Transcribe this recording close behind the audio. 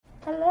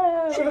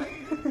Hello.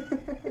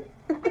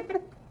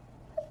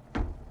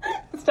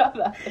 Stop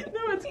laughing.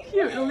 No, it's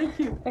cute. Really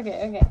cute.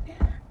 Okay.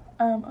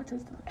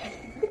 Just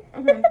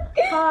okay.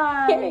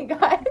 Hi. Hey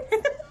guys.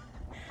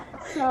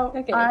 So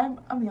Okay. I'm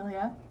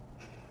Amelia.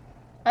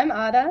 I'm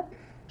Ada.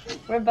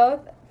 We're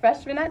both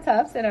freshmen at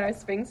Tufts in our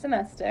spring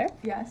semester.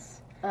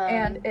 Yes. Um,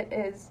 And it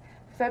is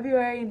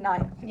February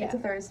 9th. Yeah. It's a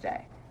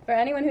Thursday. For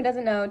anyone who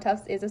doesn't know,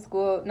 Tufts is a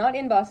school not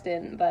in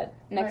Boston, but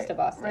next to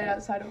Boston. Right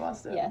outside of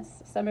Boston.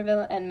 Yes,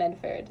 Somerville and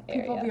Medford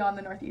area. People beyond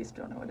the Northeast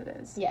don't know what it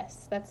is.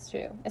 Yes, that's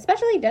true.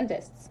 Especially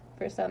dentists,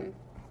 for someone.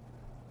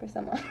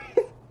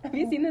 Have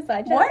you seen the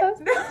side chat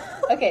post?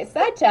 Okay,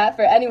 side chat,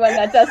 for anyone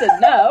that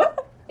doesn't know,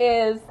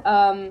 is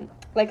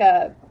like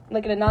an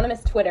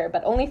anonymous Twitter,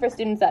 but only for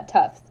students at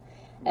Tufts.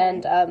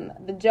 And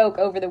the joke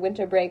over the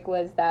winter break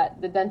was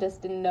that the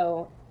dentist didn't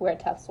know where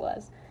Tufts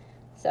was.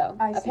 So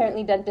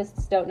apparently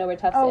dentists don't know where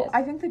Tufts is.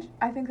 I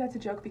think that's a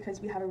joke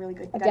because we have a really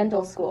good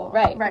dental school.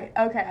 Right. Right.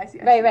 Okay, I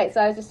see. Right.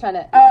 So I was just trying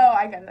to. Oh,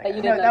 I get it. That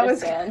you didn't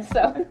understand.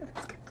 So.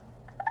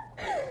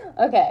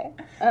 Okay.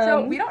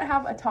 So we don't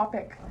have a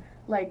topic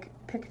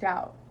picked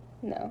out.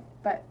 No.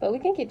 But we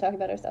can keep talking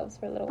about ourselves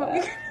for a little while.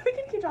 We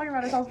can keep talking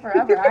about ourselves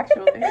forever,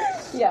 actually.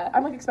 Yeah.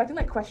 I'm expecting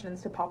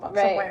questions to pop up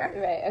somewhere.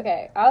 Right.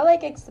 Okay. I'll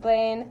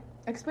explain.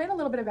 Explain a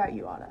little bit about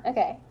you, Ada.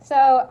 Okay.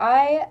 So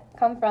I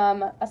come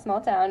from a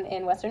small town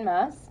in Western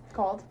Mass.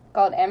 Called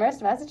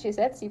Amherst,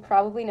 Massachusetts. You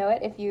probably know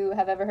it if you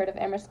have ever heard of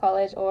Amherst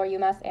College or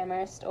UMass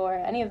Amherst or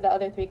any of the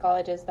other 3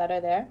 colleges that are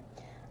there.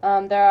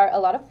 There are a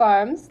lot of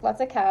farms,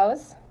 lots of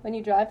cows when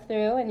you drive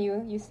through and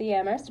you see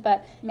Amherst,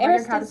 but you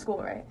Amherst ride your cow to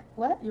school, right?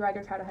 What? You ride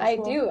your cow to high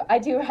school? I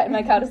do ride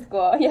my cow to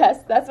school.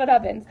 Yes, that's what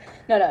happens.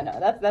 No.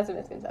 That's a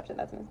misconception.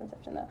 That's a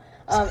misconception, though.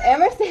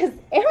 Amherst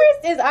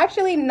is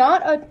actually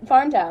not a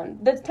farm town.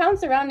 The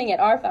towns surrounding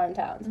it are farm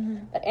towns,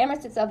 but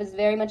Amherst itself is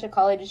very much a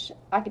college,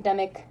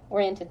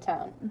 academic-oriented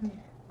town.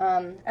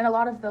 And a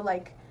lot of the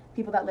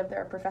people that live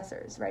there are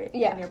professors, right?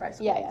 Yeah. In nearby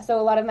schools. Yeah. So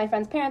a lot of my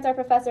friends' parents are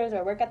professors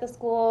or work at the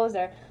schools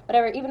or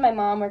whatever. Even my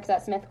mom works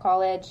at Smith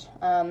College.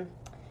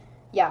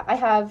 I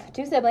have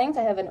 2 siblings.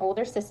 I have an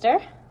older sister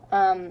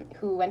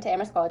who went to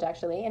Amherst College,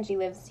 actually, and she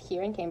lives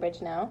here in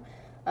Cambridge now.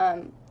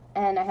 And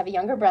I have a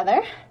younger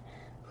brother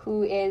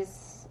who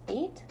is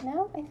 8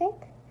 now, I think.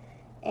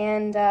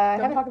 And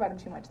don't talk about him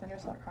too much, then you'll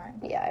start crying.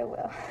 Yeah, I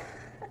will.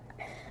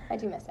 I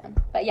do miss him.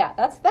 But yeah,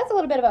 that's a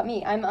little bit about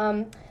me.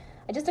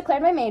 I just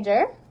declared my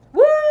major.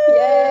 Woo!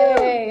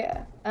 Yay!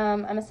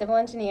 I'm a civil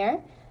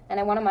engineer, and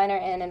I want a minor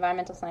in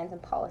environmental science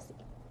and policy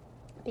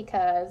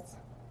because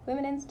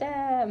women in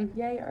STEM.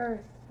 Yay,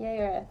 Earth. Yay,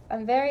 Earth.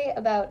 I'm very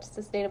about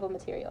sustainable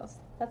materials.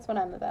 That's what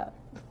I'm about.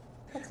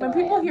 When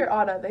people hear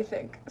Ada, they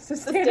think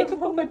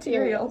sustainable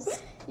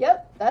materials.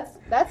 Yep, that's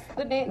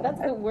the name.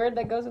 That's the word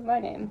that goes with my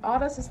name.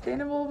 Ada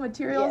Sustainable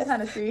Materials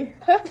Hennessy.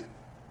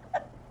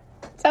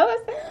 Tell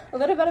us a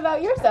little bit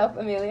about yourself,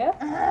 Amelia.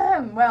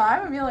 Well,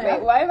 I'm Amelia.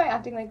 Wait, why am I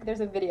acting like there's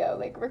a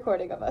video,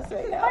 recording of us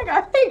right now? Hi,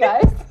 guys. Hey,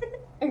 guys.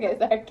 Okay,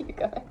 sorry, keep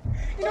going.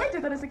 You know, I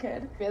did that as a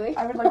kid. Really?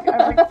 I would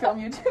film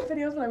YouTube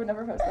videos, but I would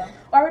never post them.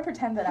 Or I would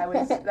pretend that I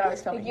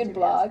was filming you'd YouTube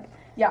blog. videos.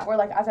 Yeah, or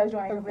as I was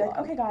doing, I would be like,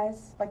 okay,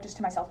 guys, just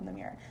to myself in the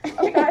mirror.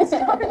 Okay, guys,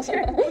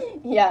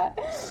 Yeah.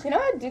 You know,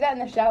 I'd do that in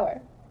the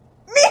shower.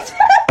 Me too!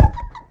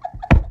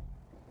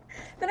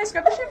 Then I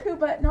scrub the shampoo,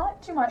 but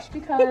not too much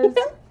because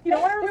you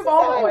don't want to remove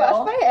all the oil. I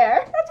wash my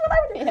hair. That's what I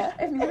would do. Yeah.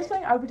 If music was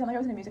playing, I would pretend like I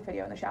was in a music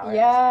video in the shower.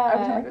 Yeah. I would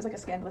pretend like it was a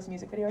scandalous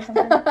music video or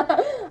something.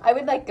 I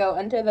would go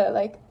under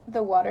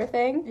the water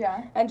thing.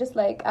 Yeah. And just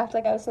act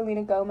like I was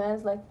Selena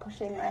Gomez,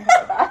 pushing my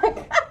hair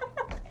back.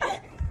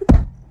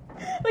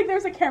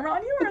 There's a camera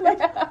on you, or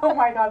oh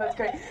my god, that's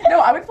great. No,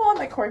 I would full on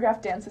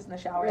choreographed dances in the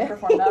shower and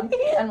perform them.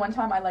 And one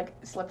time I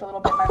slipped a little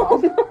bit.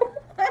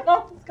 My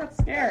mom just got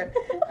scared.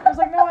 I was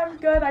like, no, I'm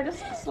good. I just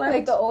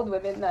slipped. The old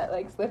women that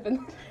slip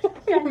in.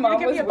 Your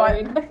mom was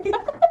worried.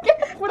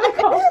 What are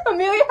they called?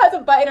 Amelia has a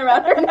bite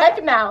around her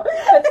neck now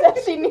that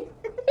says she needs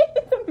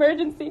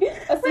emergency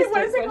assistance. Wait,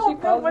 what is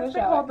it called? What's it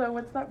called though?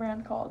 What's that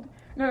brand called?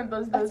 No,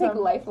 those That's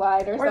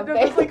Lifeline or something.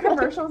 Those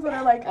commercials that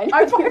are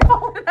I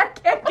fall and I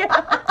can't get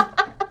up.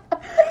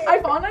 I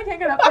fall and I can't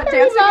get up, but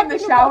dancing in the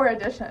shower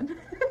edition.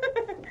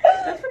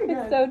 That's pretty good.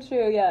 It's so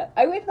true, yeah.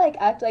 I would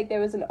act like there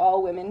was an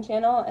all-women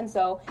channel, and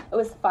so it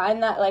was fine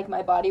that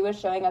my body was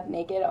showing up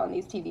naked on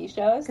these TV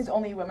shows. Because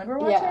only women were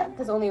watching? Yeah,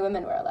 because only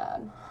women were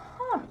allowed.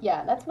 Huh.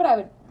 Yeah, that was what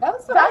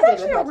I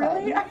did with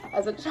my time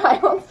as a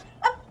child.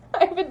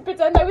 I would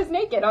pretend I was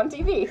naked on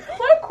TV.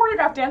 Well, I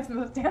choreographed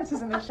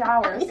dances in the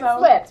shower, You so...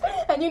 slipped,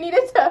 and you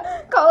needed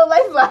to call a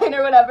lifeline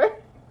or whatever.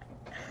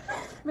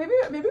 Maybe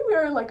we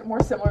are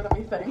more similar than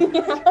we think.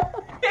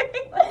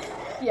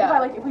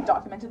 Yeah. If we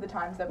documented the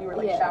times that we were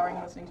showering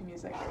and listening to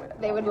music,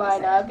 they would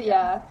line up.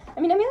 Yeah. I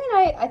mean, Amelia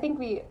and I think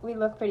we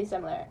look pretty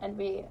similar, and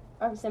we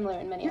are similar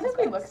in many aspects. You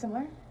think we look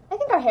similar? I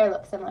think our hair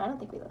looks similar. I don't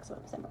think we look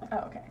so similar. Oh,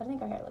 okay. I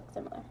think our hair looks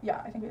similar.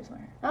 Yeah, I think we have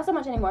similar hair. Not so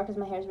much anymore because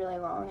my hair is really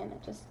long and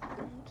it just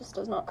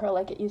does not curl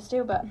like it used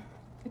to. But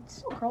it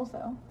still curls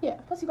though. Yeah.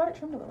 Plus, you got it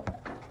trimmed a little bit.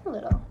 A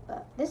little,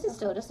 but this is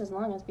still just as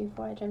long as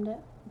before I trimmed it.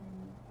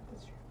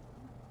 That's true.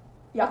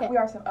 Yeah, Okay. we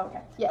are so. Oh,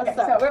 okay. Yes, Okay,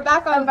 so we're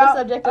back on the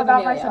subject of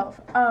about Amelia.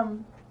 myself.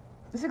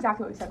 This is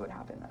exactly what we said would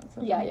happen. Though.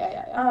 So Yeah.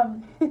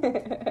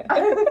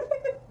 Okay.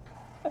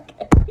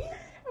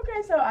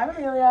 Okay, so I'm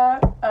Amelia.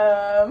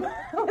 I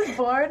was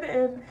born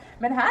in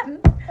Manhattan,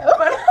 Oh.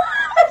 but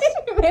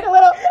You made a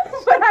little.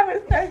 but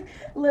I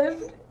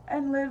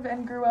lived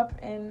and grew up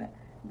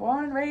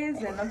born and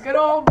raised in a good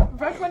old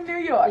Brooklyn, New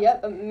York.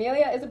 Yep,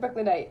 Amelia is a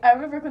Brooklynite.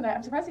 I'm a Brooklynite.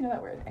 I'm surprised you know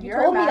that word. And You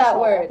you're told a me that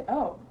Masshole. word.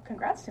 Oh,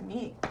 congrats to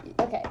me.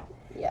 Okay.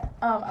 Yeah.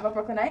 I'm a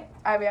Brooklynite.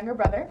 I have a younger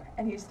brother,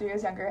 and he's 3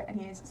 years younger, and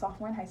he's a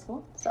sophomore in high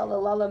school.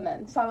 Salalala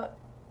men. So,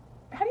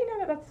 how do you know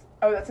that that's...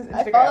 Oh, that's his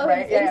Instagram, I follow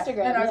right? his Instagram,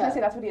 No, I was yeah. going to say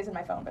that's what he is in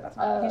my phone, but that's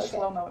not. Oh, He's okay.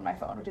 Shlomo in my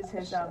phone, which is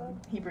his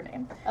Hebrew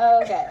name.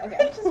 Oh, okay.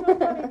 Which is really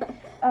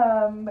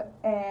funny.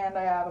 And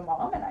I have a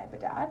mom, and I have a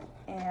dad,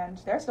 and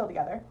they're still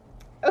together.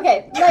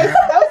 Okay, nice.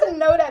 That was a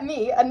note at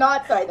me. A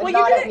nod, sorry, the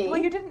nod at me.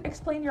 Well, you didn't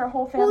explain your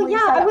whole family Well, yeah,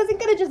 setup. I wasn't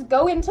gonna just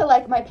go into,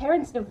 like, my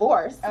parents'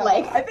 divorce. Oh,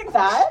 like, I think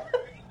that.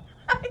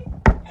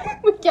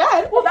 We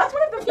can. Well, that's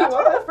one of the You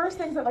are. first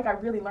things that, like, I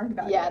really learned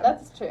about Yeah, you.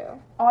 that's true.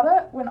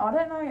 When Ada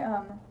and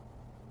I,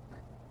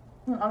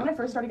 when I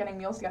first started getting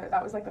meals together,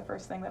 that was, like, the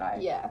first thing that I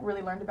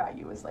really learned about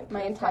you was, like, My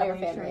your entire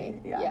tree.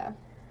 family. Yeah.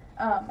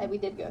 And we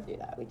did go through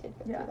that.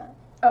 Through that.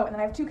 Oh, and then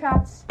I have 2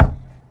 cats,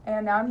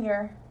 and now I'm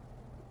here,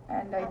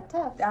 and At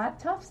Tufts. at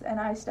Tufts, and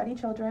I study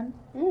children,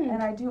 Mm,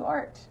 and I do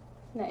art,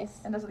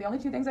 nice. and those are the only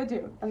 2 things I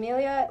do.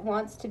 Amelia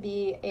wants to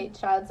be a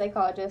child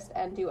psychologist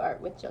and do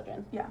art with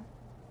children. Yeah.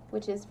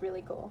 Which is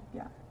really cool.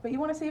 Yeah, but you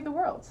want to save the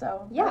world,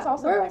 so Yeah, that's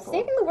also we're really cool.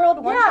 saving the world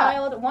one Yeah.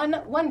 child,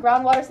 one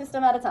groundwater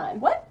system at a time.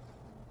 What?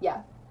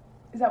 Yeah,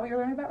 Is that what you're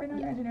learning about right now in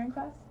Yeah. your engineering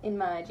class? in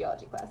my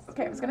geology class.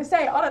 Okay, I was gonna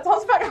say, Anna, tell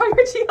us about how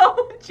your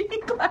geology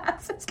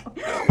class is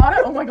going. Anna,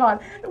 oh my god.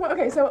 Oh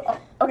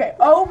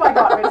my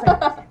god, wait a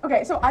second.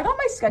 Okay, so I got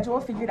my schedule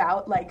figured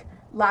out, like,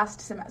 last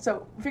semester.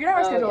 So, figured out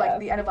our Oh, schedule, yeah. like,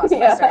 the end of last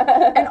Yeah. semester.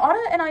 And Anna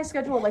and I's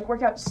schedule, like,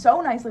 worked out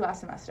so nicely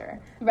last semester.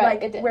 Right,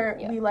 Like, it did, where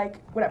yeah. we, like,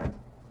 whatever.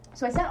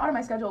 So I sent Anna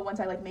my schedule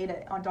once I, like, made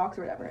it on Docs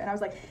or whatever. And I was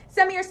like,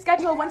 send me your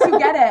schedule once you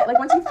get it. Like,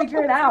 once you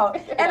figure it out.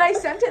 And I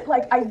sent it,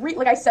 like,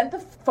 I sent the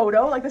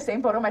photo, like, the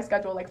same photo of my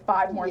schedule, like,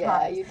 5 more Yeah,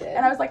 times. you did.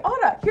 And I was like,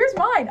 Anna, here's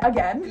mine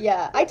again.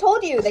 Yeah, I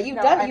told you that you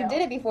No, I know.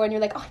 did it before, and you're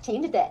like, oh, I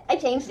changed it. I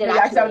changed it.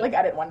 Yeah, because I would, actually. like,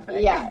 edit one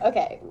thing. Yeah.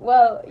 Okay.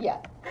 Well, yeah,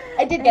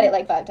 I did get it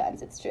like 5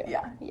 times. It's true.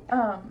 Yeah.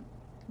 Yeah.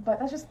 But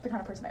that's just the kind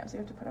of person I am, so you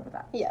have to put up with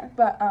that. Yeah.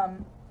 But,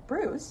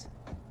 Bruce.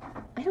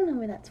 I don't know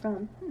where that's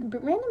from.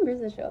 Random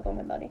bruises show up on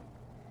my body.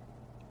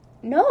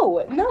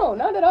 No,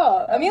 not at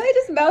all. Amelia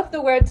just mouthed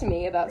the word to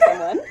me about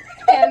someone,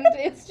 and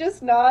it's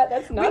just not.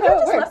 That's not We could how have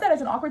it just works. left that as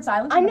an awkward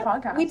silence I in the know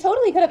podcast. we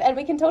totally could have, and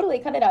we can totally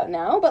cut it out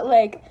now. But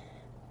like,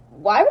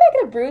 why would I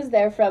get a bruise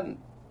there from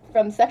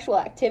sexual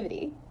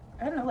activity?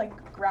 I don't know, like,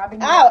 grabbing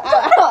Ow! That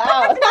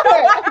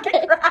hurt. I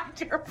Okay.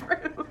 grabbed your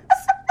bruise.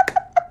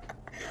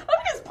 Let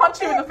me just punch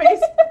you in the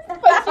face.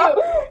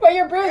 But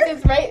your bruise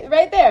is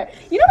right there.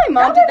 You know,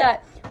 my mom did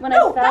that when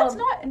No, I fell.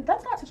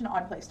 that's not such an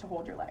odd place to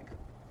hold your leg.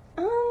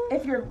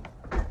 If you're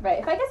Right.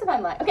 If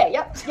I'm lying. Okay.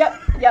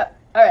 Yep.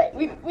 All right.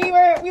 We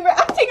were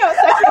acting out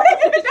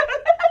sexually.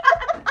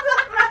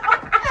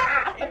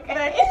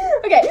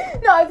 Okay.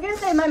 No, I was gonna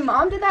say my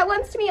mom did that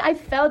once to me. I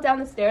fell down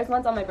the stairs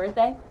once on my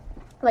birthday,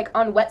 like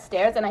on wet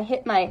stairs, and I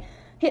hit my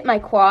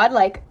quad.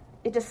 Like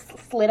it just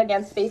slid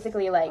against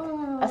basically like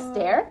a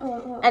stair,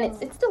 and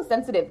it's still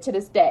sensitive to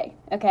this day.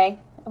 Okay.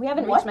 We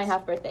haven't reached my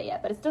half birthday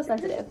yet, but it's still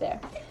sensitive there.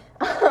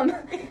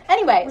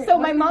 Anyway, Wait, so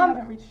what my do you mean you mom.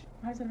 haven't reached-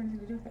 How does that have anything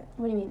to do with it?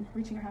 What do you mean?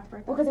 Reaching your half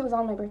birthday? Well, because it was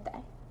on my birthday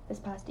this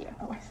past year.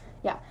 Oh, I see.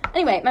 Yeah.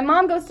 Anyway, my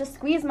mom goes to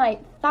squeeze my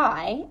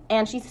thigh,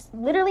 and she's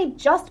literally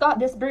just got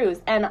this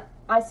bruise, and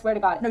I swear to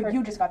God, it No, hurt.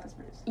 you just got this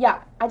bruise. Yeah,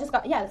 I just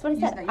got. Yeah, that's what I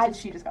said. No, you said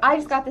she just got. I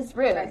this just got this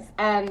bruise, Nice.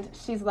 and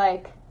she's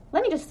like,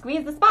 "Let me just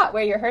squeeze the spot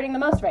where you're hurting the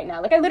most right now."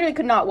 Like I literally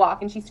could not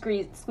walk, and she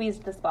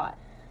squeezed the spot.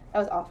 That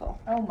was awful.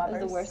 Oh, That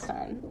mothers. was the worst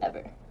time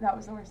ever. That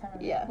was the worst time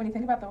ever. Yeah. When you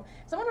think about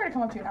if someone were to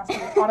come up to you and ask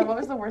you, Anna, what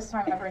was the worst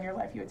time ever in your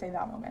life, you would say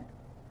that moment.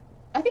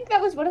 I think that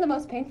was one of the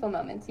most painful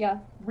moments. Yeah.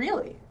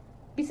 Really?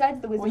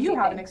 Besides the wisdom. Well, you teeth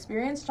haven't thing.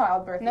 experienced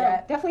childbirth No,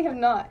 yet. definitely have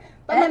not.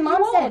 But And my you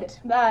mom won't.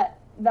 said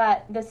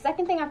that the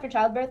second thing after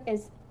childbirth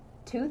is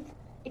tooth,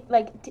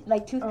 like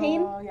tooth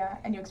pain, Oh, yeah.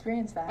 And you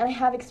experienced that. and I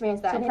have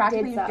experienced that. So and practically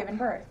it did you've suck. given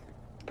birth.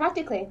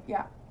 Practically.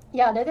 Yeah.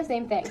 Yeah, they're the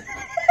same thing.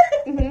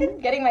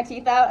 Getting my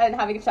teeth out and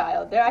having a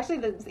child. They're actually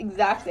the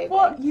exact same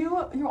Well, thing. you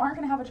aren't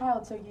going to have a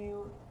child, so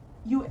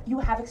you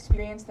have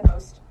experienced the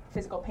most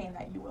physical pain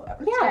that you will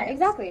ever Yeah, experience.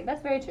 exactly.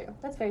 That's very true.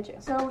 That's very true.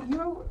 So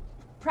you're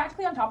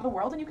practically on top of the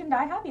world, and you can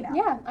die happy now.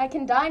 Yeah, I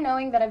can die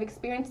knowing that I've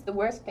experienced the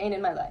worst pain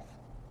in my life.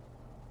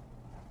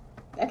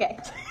 Okay.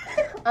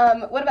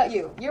 What about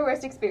you? Your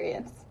worst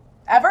experience?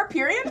 Ever?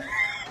 Period.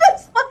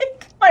 That's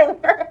like my word.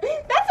 That's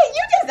what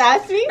you just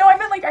asked me. No, I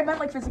meant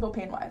like physical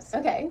pain wise.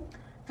 Okay.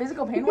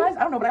 Physical pain wise,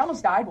 I don't know, but I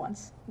almost died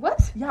once.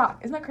 What? Yeah,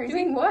 isn't that crazy?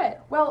 Doing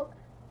what? Well,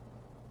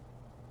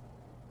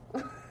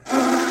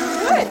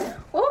 Good.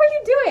 What were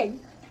you doing?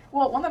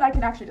 one that I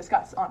can actually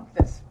discuss on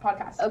this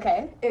podcast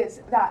Okay.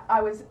 is that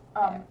I was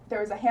there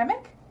was a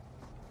hammock,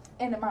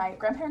 in my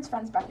grandparents'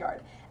 friend's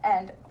backyard,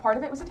 and part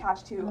of it was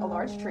attached to a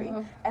large tree,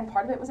 and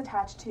part of it was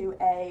attached to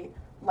a,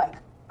 like,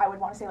 I would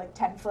want to say, like,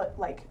 10-foot,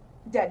 like,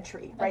 dead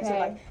tree, right? Okay. So,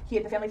 like,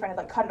 the family friend had,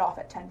 like, cut it off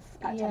at 10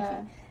 feet.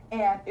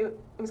 And it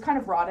was kind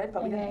of rotted,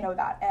 but we didn't know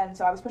that. And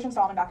so I was pushing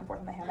Solomon back and forth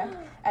in the hammock,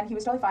 and he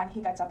was totally fine.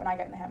 He gets up, and I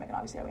get in the hammock, and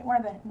obviously I weigh more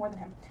than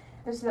him.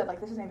 This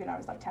is maybe when I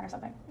was, like, 10 or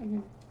something.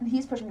 And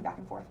he's pushing me back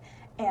and forth,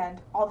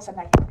 and all of a sudden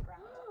I hit the ground.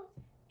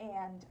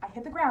 And I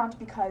hit the ground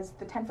because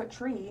the 10-foot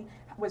tree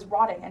was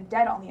rotting and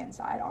dead on the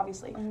inside,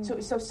 obviously. So it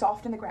was so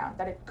soft in the ground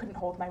that it couldn't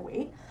hold my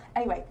weight.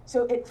 Anyway,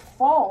 so it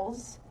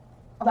falls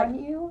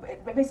on you.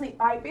 Basically,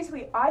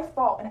 I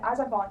fall, and as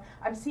I'm falling,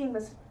 I'm seeing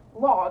this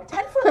log,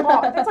 10-foot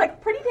log that's like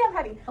pretty damn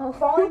heavy,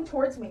 falling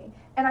towards me.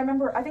 And I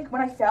remember, I think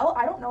when I fell,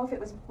 I don't know if it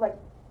was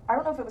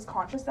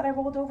conscious that I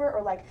rolled over,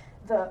 or like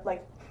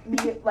me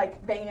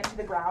like banging into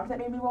the ground that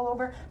made me roll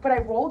over, but I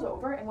rolled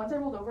over, and once I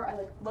rolled over, I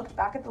like looked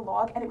back at the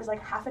log, and it was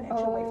like half an inch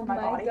away from my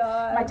body.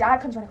 God. My dad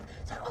comes running,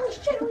 he's like,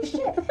 holy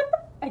shit.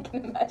 I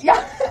can imagine.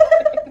 Yeah.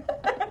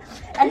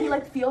 And he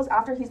like feels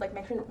after he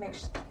makes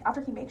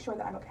sure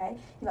that I'm okay,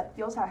 he like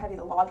feels how heavy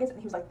the log is, and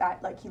he was like,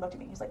 that, like, he looked at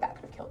me and he was like, that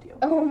could have killed you.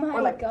 Oh my god.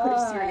 Or like could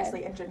have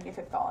seriously injured me if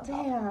it fell on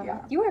top. Damn.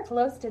 Yeah. You were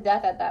close to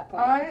death at that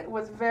point. I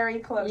was very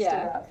close to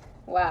death.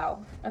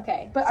 Wow.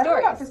 Okay. But I don't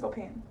know about physical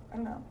pain. I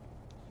don't know.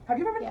 Have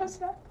you ever been close to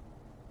death?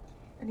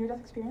 A near-death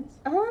experience?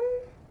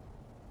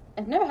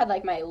 I've never had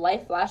like my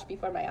life flash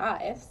before my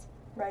eyes.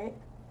 Right?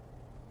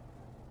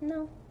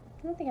 No.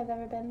 I don't think I've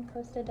ever been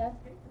close to death.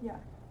 Yeah.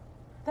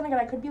 Then again,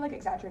 I could be like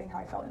exaggerating how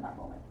I felt in that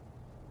moment.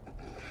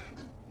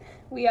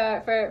 We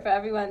are, for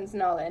everyone's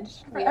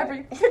knowledge. For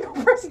every single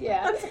person.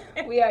 Yeah.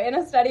 We are in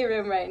a study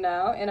room right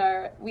now.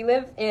 We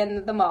live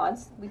in the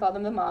mods. We call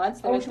them the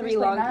mods. There are three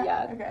long,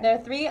 okay. There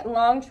are 3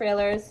 long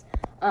trailers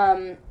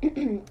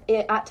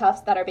at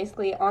Tufts that are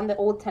basically on the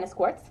old tennis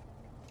courts.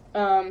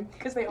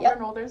 Because they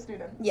over-enrolled their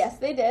students. Yes,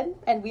 they did.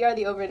 And we are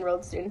the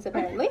over-enrolled students,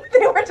 apparently.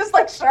 They were just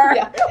like, sure.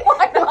 Yeah.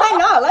 Why not? Why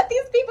not? Let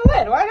these people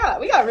in. Why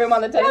not? We got room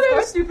on the tennis court. They're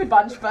a stupid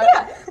bunch, but...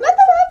 Yeah, let them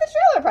have the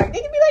trailer park. They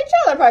can be like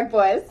trailer park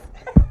boys.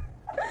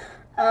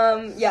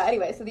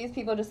 Anyway, so these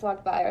people just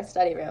walked by our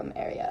study room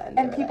area.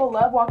 And people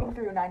love walking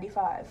through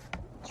 95.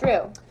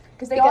 True.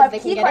 Because they all have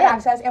key card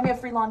access, and we have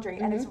free laundry,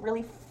 and it's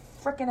really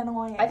freaking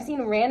annoying. I've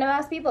seen random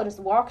ass people just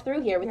walk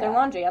through here with their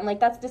laundry. I'm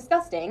like, that's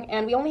disgusting.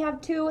 And we only have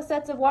 2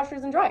 sets of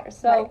washers and dryers,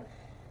 so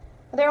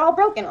they're all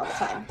broken all the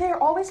time. They're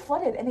always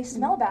flooded, and they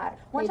smell bad.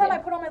 One time I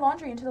put all my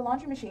laundry into the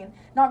laundry machine,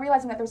 not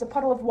realizing that there was a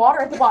puddle of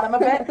water at the bottom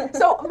of it.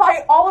 So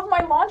all of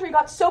my laundry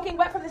got soaking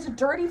wet from this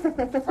dirty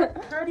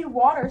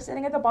water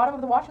sitting at the bottom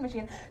of the washing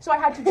machine. So I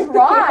had to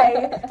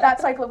dry that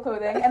cycle of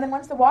clothing, and then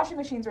once the washing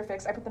machines were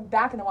fixed, I put them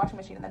back in the washing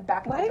machine and then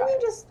back in the dryer. Why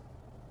didn't you just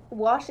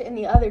wash it in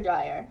the other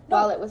dryer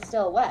while it was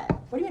still wet?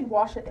 What do you mean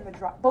wash it in the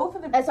dryer? Both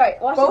of the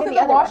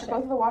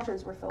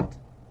washers were filled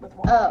with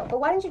water. Oh, but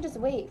why didn't you just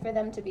wait for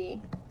them to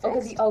be?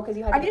 Because you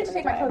had. I needed to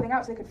take my clothing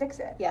out so they could fix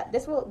it. Yeah,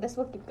 this will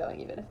keep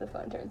going even if the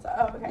phone turns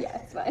off. Oh, okay.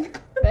 Yeah, it's fine.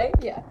 Right?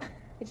 Yeah,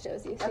 it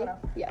shows you. See? I don't know.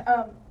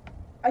 Yeah.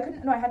 I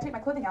couldn't. No, I had to take my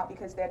clothing out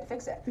because they had to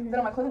fix it. Then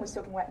all my clothing was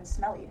soaking wet and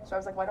smelly. So I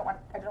was like, well,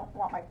 I don't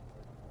want my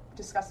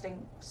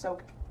disgusting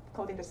soaked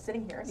clothing just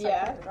sitting here. So I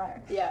put it in the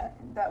dryer. Yeah.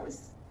 That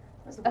was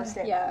the worst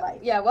day of my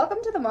life. Yeah. Welcome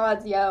to the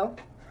mods, yo.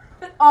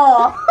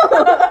 Aw.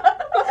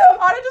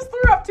 Anna just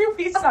threw up 2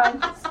 peace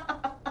signs.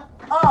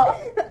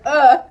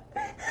 I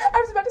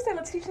was about to say,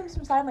 let's teach them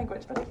some sign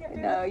language, but I can't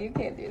do that. No, you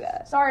can't do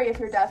that. Sorry if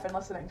you're deaf and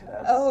listening to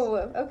this. Oh,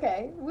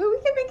 okay. Well,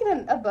 we can make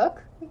it a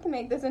book. We can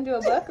make this into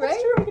a book, right?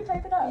 That's true, we can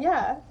type it up.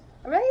 Yeah.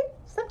 Right?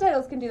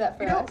 Subtitles can do that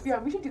for us. Yeah,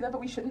 we should do that,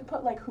 but we shouldn't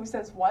put, like, who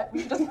says what.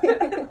 We should just put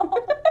it in all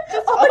of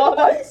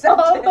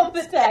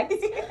the text.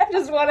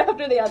 Just one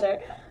after the other.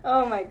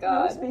 Oh, my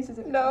God. No spaces.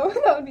 No,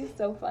 that would be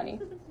so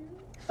funny.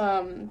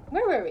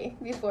 Where were we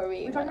before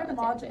we talked about the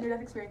mods,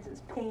 near-death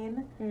experiences,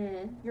 pain,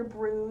 your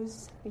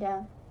bruise.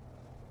 Yeah.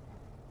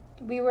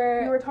 We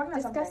were talking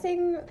about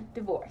discussing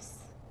divorce.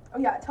 Oh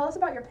yeah, tell us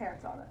about your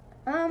parents on it.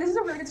 This is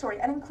a really good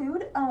story, and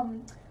include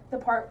the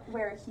part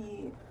where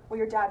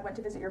your dad went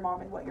to visit your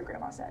mom and what your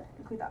grandma said.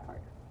 Include that part.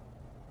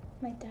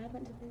 My dad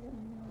went to visit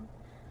my mom.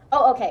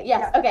 Oh, okay.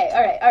 Yes. Yeah. Okay.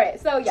 All right.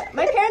 So yeah,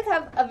 my parents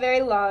have a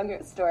very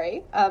long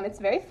story. It's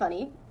very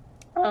funny.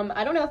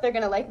 I don't know if they're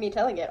gonna like me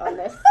telling it on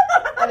this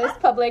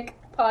public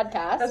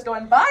podcast. That's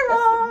going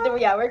viral.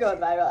 Yeah, we're going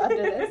viral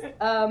after this.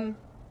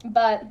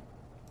 But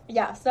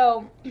yeah,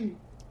 so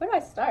where do I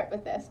start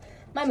with this?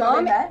 My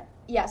mom.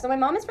 Yeah, so my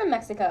mom is from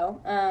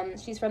Mexico.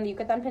 She's from the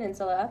Yucatan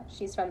Peninsula.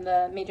 She's from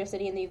the major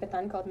city in the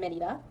Yucatan called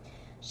Mérida.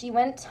 She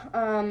went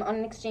on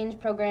an exchange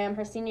program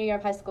her senior year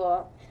of high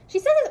school. She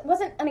said it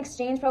wasn't an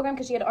exchange program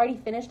because she had already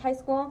finished high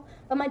school,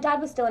 but my dad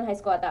was still in high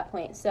school at that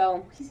point,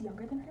 so... He's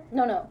younger than her?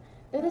 No.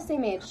 They're the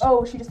same age.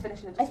 Oh, she just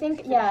finished it. I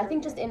think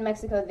just in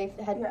Mexico they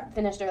had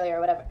finished earlier or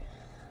whatever.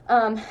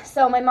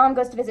 So my mom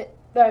goes to visit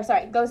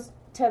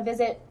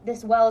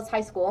this Wells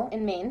High School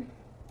in Maine.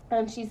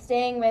 She's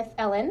staying with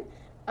Ellen,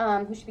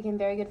 who she became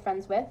very good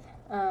friends with.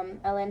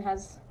 Ellen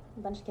has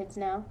a bunch of kids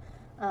now.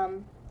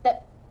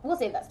 That we'll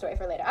save that story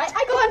for later. I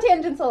go on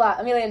tangents a lot.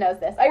 Amelia knows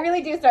this. I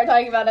really do start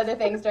talking about other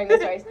things during the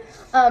stories.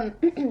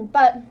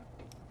 But,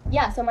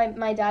 yeah, so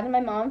my dad and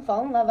my mom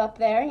fall in love up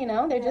there, you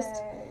know. They're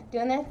just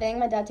doing their thing.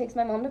 My dad takes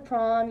my mom to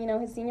prom, you know,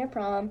 his senior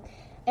prom.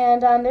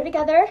 And they're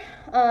together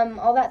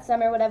all that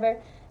summer, whatever.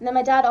 And then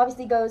my dad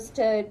obviously goes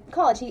to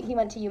college. He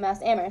went to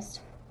UMass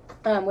Amherst,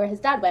 where his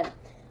dad went.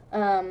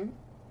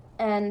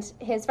 And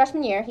his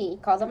freshman year, he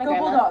calls up my grandma.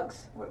 Go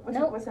Bulldogs.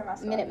 What's their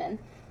mascot? Minutemen.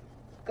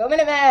 Go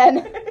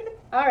Minutemen.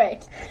 All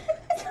right.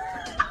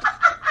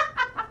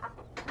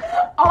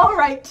 All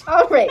right.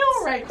 All right.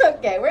 All right.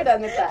 Okay, we're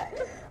done with that.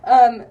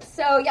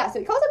 So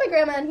he calls up my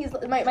grandma, and he's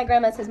my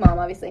grandma's his mom,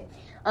 obviously.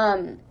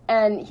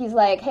 And he's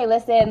like, hey,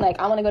 listen, like,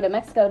 I want to go to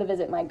Mexico to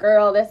visit my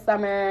girl this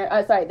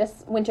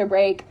winter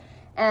break.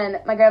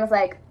 And my grandma's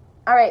like,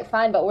 all right,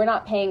 fine, but we're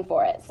not paying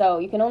for it. So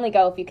you can only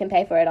go if you can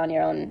pay for it on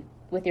your own,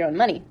 with your own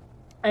money.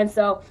 And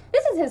so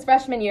this is his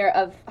freshman year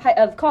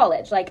of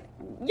college. Like,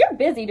 you're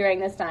busy during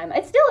this time.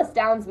 It still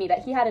astounds me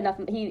that he had enough,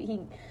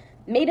 he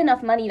made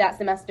enough money that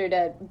semester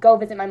to go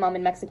visit my mom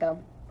in Mexico.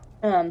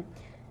 And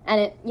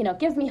it, you know,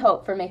 gives me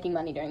hope for making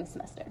money during the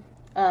semester.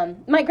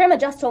 My grandma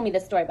just told me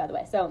this story, by the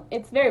way, so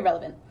it's very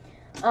relevant.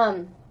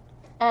 So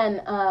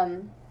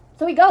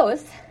he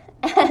goes,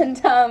 and,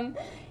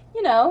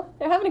 you know,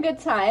 they're having a good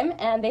time,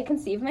 and they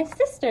conceive my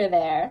sister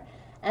there.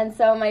 And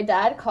so my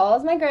dad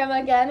calls my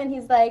grandma again, and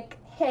he's like,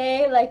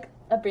 hey, like,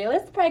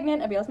 Abriela's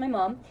pregnant, Abriela's my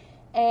mom,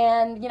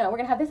 and, you know, we're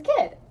gonna have this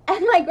kid.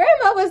 And my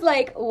grandma was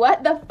like,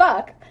 what the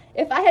fuck?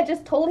 If I had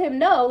just told him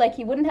no, like,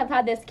 he wouldn't have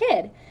had this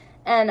kid.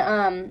 And,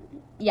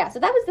 so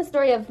that was the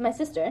story of my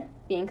sister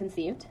being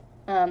conceived.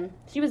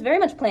 She was very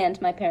much planned,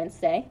 my parents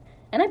say,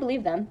 and I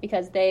believe them,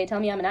 because they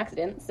tell me I'm an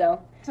accident,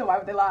 so... So why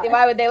would they lie?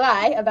 Why would they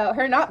lie about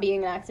her not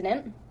being an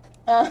accident?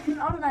 Aunt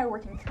and I are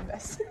working through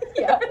this.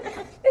 Yeah.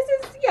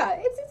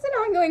 It's an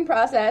ongoing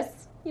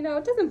process. You know,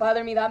 it doesn't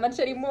bother me that much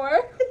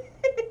anymore.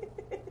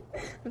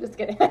 I'm just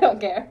kidding. I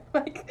don't care.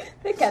 Like,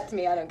 they kept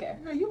me. I don't care.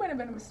 No, you might have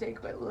been a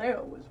mistake, but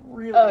Leo was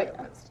really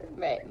a mistake.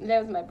 Right.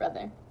 Leo was my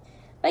brother.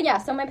 But yeah,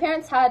 so my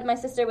parents had my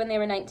sister when they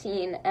were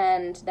 19,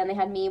 and then they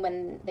had me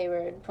when they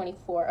were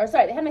 24. Or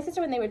sorry, they had my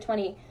sister when they were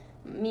 20,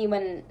 me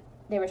when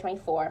they were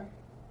 24.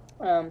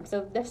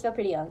 So they're still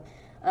pretty young.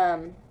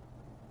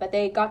 But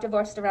they got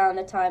divorced around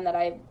the time that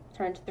I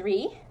turned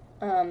 3.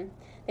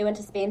 They went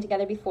to Spain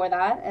together before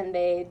that, and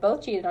they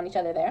both cheated on each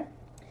other there,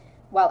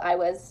 while I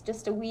was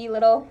just a wee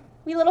little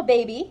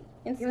baby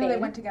in Spain. Even though they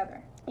went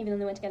together.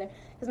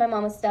 Because my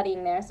mom was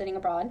studying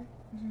abroad.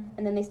 Mm-hmm.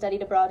 And then they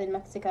studied abroad in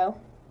Mexico.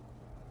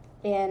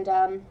 And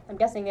I'm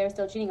guessing they were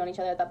still cheating on each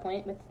other at that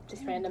point with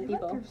just random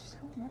people. They went through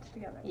so much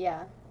together.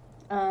 Yeah.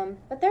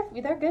 But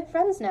they're good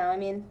friends now. I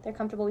mean, they're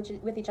comfortable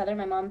with each other.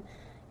 My mom,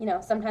 you know,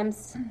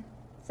 sometimes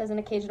says an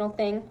occasional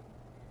thing,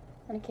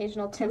 an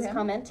occasional tense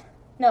comment.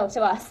 No,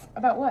 to us.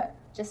 About what?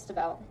 Just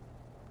about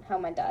how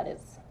my dad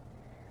is.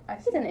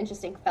 He's an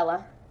interesting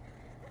fella.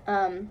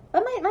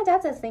 But my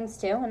dad says things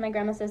too, and my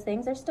grandma says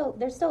things. There's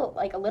still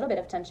like a little bit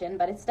of tension,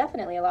 but it's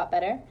definitely a lot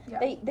better.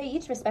 Yeah. They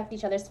each respect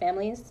each other's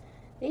families.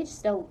 They each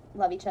still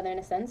love each other in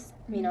a sense.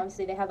 I mean,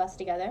 obviously they have us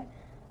together.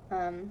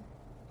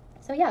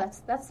 So yeah,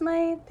 that's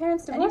my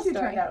parents' divorce story.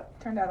 And you two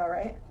turned out all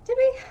right. Did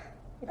we?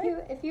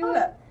 If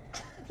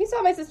you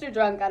saw my sister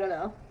drunk, I don't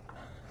know.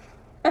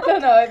 I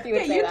don't know if you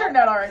would say you that. Turned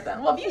out all right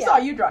then. Well, if you saw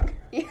you drunk.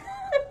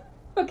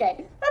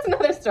 Okay, that's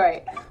another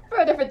story for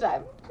a different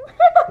time.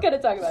 We're not going to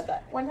talk about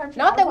that. One time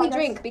not that we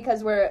drink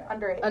because we're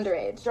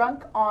underage.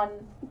 Drunk on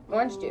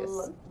orange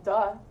juice.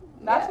 Duh.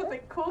 That's what the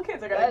cool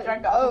kids are going to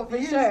drink on. Oh,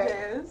 for sure.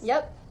 Days.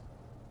 Yep.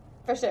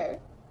 For sure.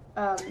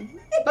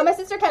 But my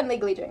sister can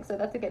legally drink, so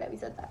that's okay that we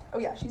said that. Oh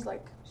yeah, she's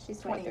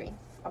 23.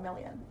 A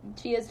million.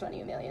 She is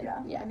 20 a million.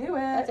 Yeah. I knew it.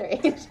 That's her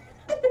age.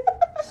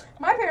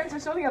 My parents are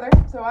still together,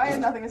 so I have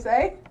nothing to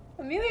say.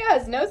 Amelia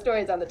has no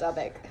stories on the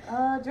topic. Do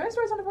I have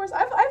stories on divorce? I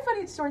have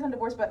funny stories on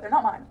divorce, but they're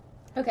not mine.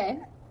 Okay.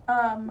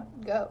 I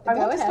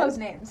won't disclose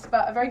names,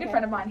 but a very good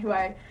friend of mine who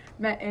I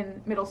met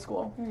in middle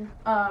school.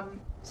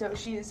 So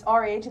she's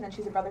our age, and then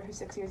she's a brother who's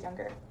 6 years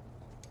younger.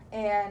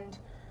 And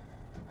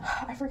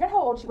I forget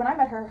how old when I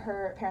met her,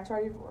 her parents were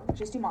already divorced.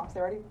 She's 2 moms.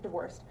 They're already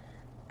divorced.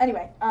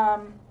 Anyway,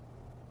 I'm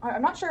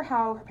not sure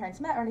how her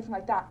parents met or anything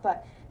like that,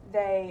 but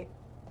they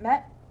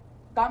met,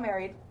 got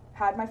married,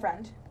 had my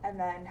friend, and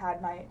then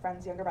had my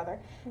friend's younger brother,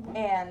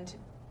 and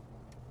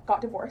got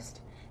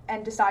divorced,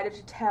 and decided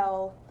to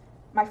tell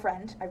my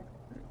friend,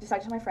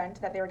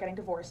 that they were getting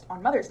divorced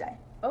on Mother's Day.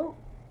 Oh.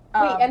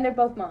 Wait, and they're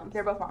both moms?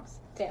 They're both moms.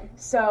 Damn.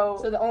 So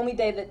the only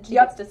day that she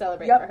gets to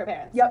celebrate for her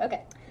parents. Yep.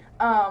 Okay.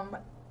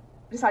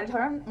 Decided to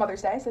tell her on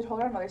Mother's Day, so I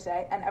told her on Mother's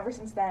Day, and ever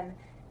since then,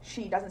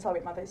 she doesn't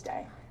celebrate Mother's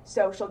Day.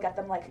 So she'll get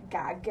them, like,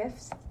 gag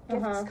gifts,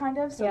 kind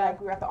of. So,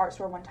 like, we were at the art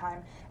store one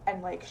time,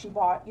 and, like, she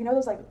bought, you know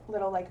those, like,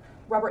 little, like,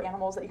 rubber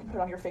animals that you can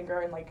put on your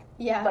finger and, like,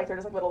 like, they're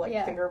just, like, little, like,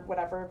 finger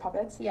whatever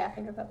puppets? Yeah,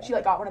 finger puppets. She,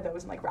 like, got one of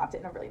those and, like, wrapped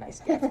it in a really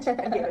nice gift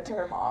and gave it to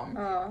her mom.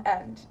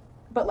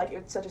 But, like,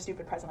 it was such a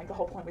stupid present. Like, the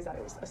whole point was that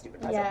it was a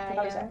stupid present for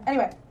Mother's Day.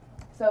 Anyway,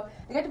 So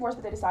they get divorced,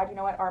 but they decide, you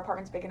know what, our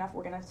apartment's big enough,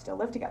 we're going to still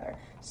live together.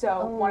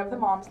 So one of the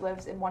moms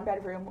lives in one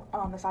bedroom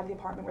on the side of the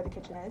apartment where the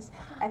kitchen is,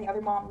 and the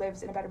other mom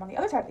lives in a bedroom on the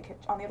other side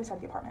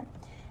of the apartment.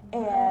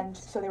 And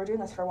so they were doing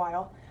this for a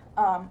while.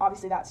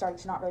 Obviously that started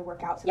to not really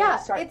work out. So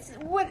that's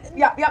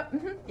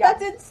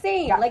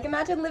insane. Yeah. Like,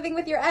 imagine living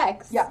with your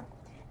ex. Yeah.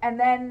 And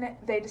then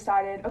they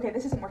decided, okay,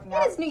 this isn't working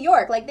out. It is New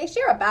York. Like, they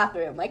share a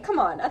bathroom. Like, come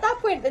on. At that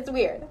point, it's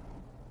weird.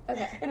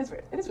 Okay. It is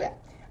weird.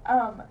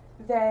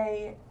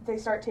 They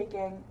start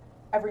taking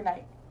every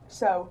night.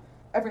 So,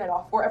 every night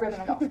off, or every other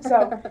night off.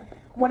 So,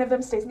 one of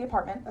them stays in the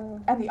apartment,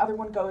 and the other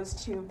one goes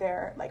to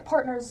their, like,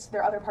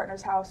 their other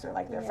partner's house, or,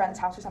 like, their friend's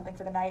house or something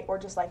for the night, or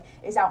just, like,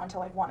 is out until,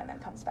 like, 1 and then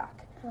comes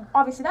back.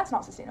 Obviously, that's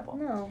not sustainable.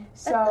 No.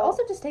 So, that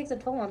also just takes a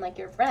toll on, like,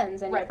 your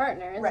friends and your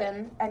partners.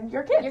 And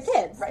your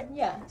kids. Right.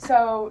 Yeah.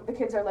 So, the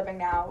kids are living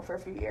now for a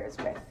few years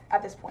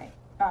at this point,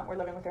 we're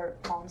living with their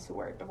moms who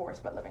were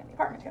divorced, but living in the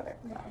apartment together.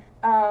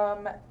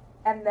 Yeah.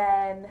 And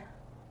then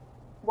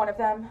one of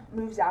them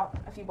moves out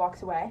a few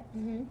blocks away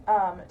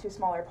to a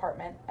smaller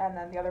apartment, and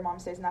then the other mom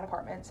stays in that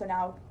apartment. So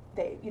now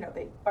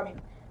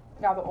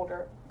now the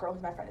older girl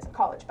who's my friend is in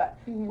college, but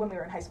when we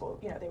were in high school,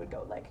 they would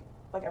go like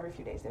every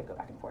few days they would go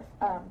back and forth.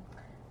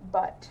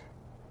 But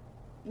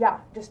yeah,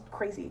 just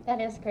crazy.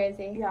 That is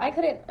crazy. Yeah. I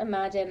couldn't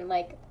imagine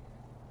like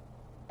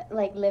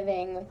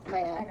living with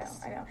my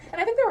ex. I know.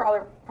 And I think there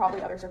were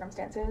probably other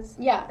circumstances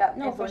that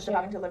influenced them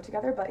having to live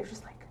together, but it was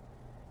just like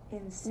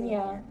insane.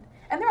 Yeah.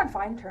 And they're on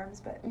fine terms,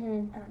 but I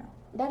don't know.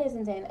 That is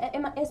insane,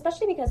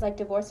 especially because like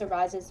divorce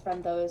arises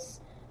from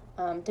those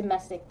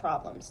domestic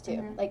problems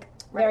too. Like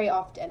very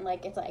often,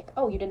 like it's like,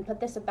 oh, you didn't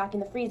put this back in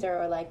the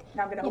freezer, or like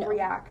now I'm gonna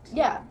react.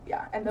 Yeah,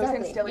 and those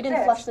things still exist. You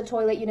didn't flush the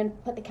toilet, you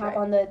didn't put the cap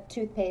on the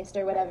toothpaste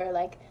or whatever.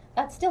 Like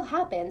that still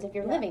happens if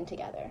you're living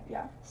together.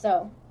 Yeah.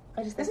 So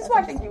I just this is why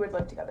I think you would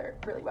live together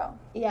really well.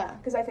 Yeah.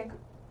 Because I think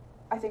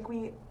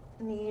we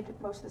need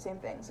most of the same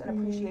things and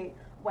appreciate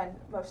when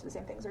most of the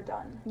same things are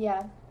done.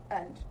 Yeah.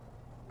 And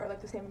are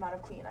like the same amount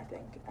of clean, I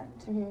think,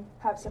 and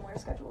have similar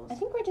schedules. I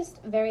think we're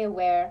just very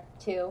aware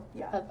too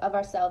of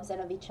ourselves and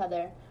of each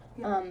other.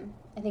 Yeah.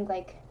 I think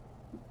like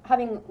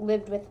having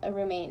lived with a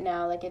roommate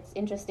now, like it's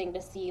interesting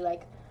to see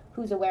like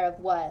who's aware of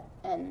what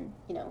and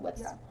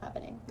what's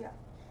happening. Yeah.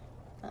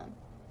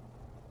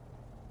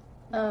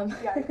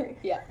 Yeah, I agree.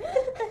 Yeah.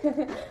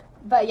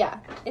 But yeah,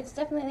 it's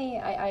definitely,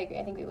 I agree.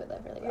 I think we would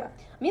live really well.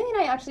 Yeah. Amelia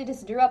and I actually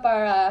just drew up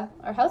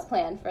our house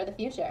plan for the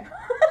future.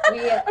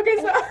 Okay,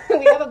 so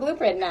we have a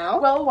blueprint now.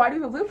 Well, why do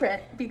we have a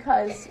blueprint?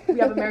 Because we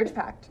have a marriage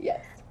pact.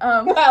 Yes.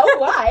 Well,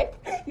 why?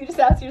 You just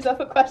asked yourself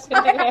a question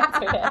and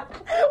answered it.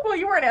 Well,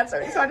 you weren't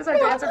answering, so I decided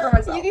to answer for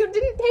myself. You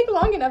didn't take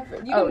long enough.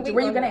 Were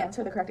you going to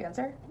answer the correct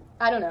answer?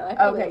 I don't know. I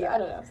don't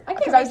know. I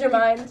can't read your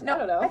mind. No, I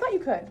don't know. I thought you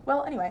could.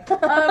 Well, anyway.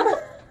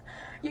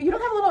 You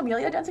don't have a little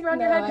Amelia dancing around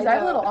your head? Because I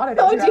have a little Anna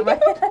dancing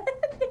around my head.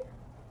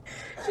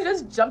 She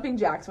does jumping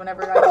jacks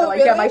whenever I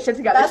get my shit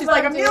together. She's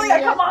like,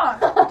 Amelia, come on!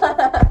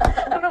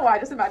 I don't know why, I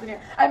just imagine you.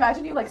 I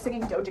imagine you like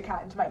singing Doja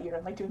Cat into my ear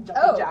and like doing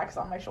jumping jacks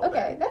on my shoulder.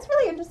 Okay, that's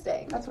really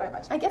interesting. That's what I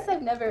imagine. I guess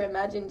I've never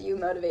imagined you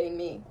motivating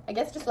me. I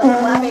guess just like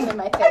laughing in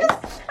my face.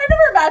 I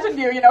never imagined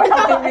you,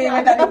 helping me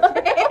with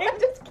anything. I'm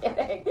just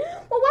kidding.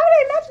 Well, why would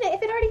I imagine it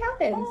if it already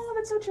happens? Oh,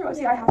 that's so true.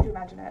 See, I have to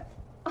imagine it.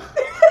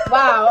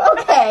 Wow,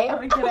 okay.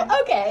 I'm kidding.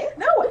 Okay.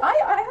 No, I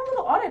have a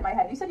little Anna in my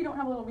head. You said you don't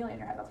have a little Amelia in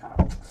your head. That's kind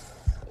of...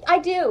 I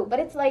do, but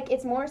it's like,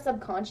 it's more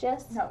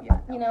subconscious. No, yeah.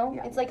 No,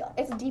 it's like,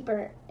 it's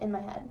deeper in my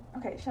head.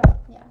 Okay, shut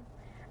up. Yeah.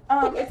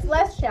 It's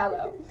less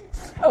shallow.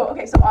 Oh,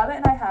 okay, so Anna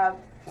and I have...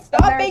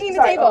 Stop banging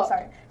the table. Oh,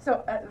 sorry.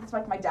 So, it's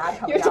like my dad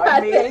helping out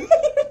dad me.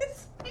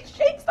 He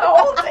shakes the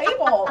whole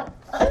table.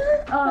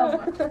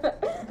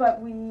 But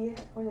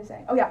what was I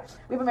saying? Oh, yeah,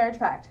 we have a marriage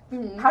pact.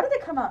 Mm-hmm. How did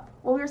it come up?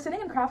 Well, we were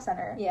sitting in Craft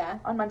Center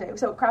on Monday.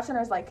 So, Craft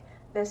Center is like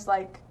this,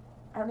 like,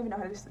 I don't even know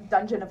how to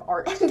dungeon of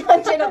art.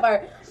 Dungeon of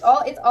art.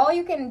 It's all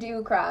you can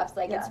do crafts.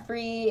 Like it's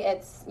free.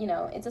 It's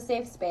it's a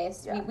safe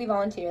space. Yeah. We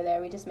volunteer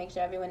there. We just make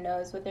sure everyone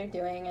knows what they're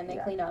doing and they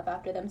clean up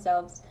after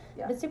themselves.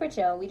 Yeah. But it's super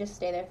chill. We just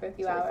stay there for a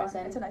few hours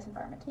and it's a nice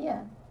environment.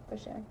 Yeah, for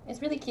sure. It's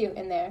really cute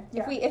in there.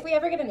 Yeah. If we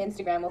ever get an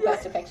Instagram, we'll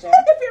post a picture.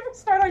 If we ever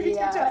start our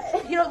YouTube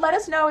channel, let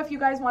us know if you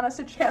guys want us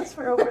to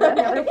transfer over to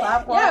any other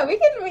platform. Yeah, we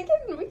can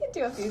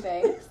do a few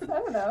things. I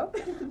don't know.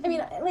 I mean,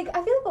 like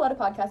I feel like a lot of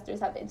podcasters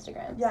have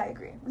Instagrams. Yeah, I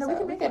agree. No, we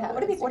can make it.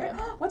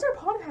 What's our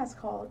podcast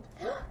called?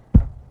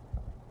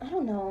 I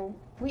don't know.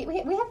 We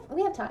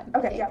have time.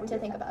 Okay, to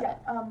think about it.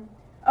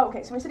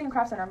 Okay, so we're sitting in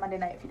Craft Center on Monday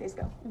night a few days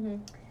ago. Mm-hmm.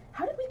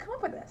 How did we come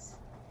up with this?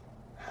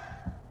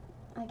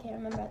 I can't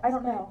remember. I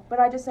don't know, but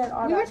I just said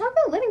we were talking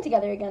about living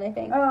together again, I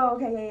think. Oh,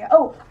 okay, yeah.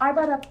 Oh, I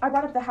brought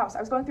up the house. I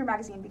was going through a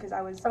magazine because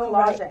I was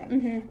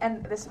collaging,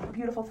 and this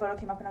beautiful photo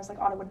came up, and I was like,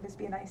 "Autumn, wouldn't this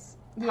be a nice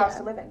house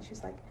to live in?"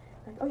 She's like,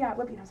 "Oh yeah, it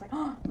would be." And I was like,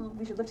 "Oh,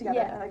 we should live together."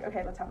 Yeah. And I'm like,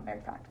 "Okay, let's have a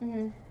marriage pact."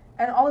 Mm-hmm.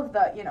 And all of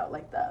the,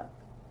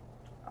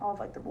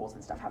 all of the rules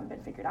and stuff haven't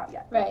been figured out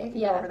yet. Right. We can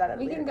go over that.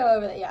 We can go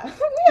over that. Yeah.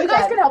 You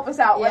guys can help us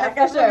out. Yeah,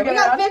 for sure. We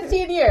got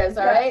 15 years.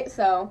 All right.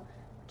 So.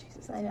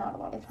 Jesus, that's not a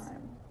lot of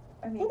time.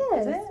 I mean, it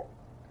is. Is it?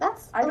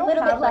 That's a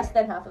little bit less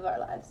than half of our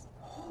lives.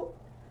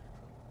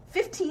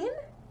 15?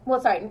 well,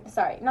 sorry,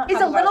 not Is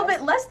half a of our little lives.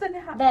 bit less than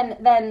half.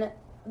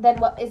 Than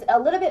what is a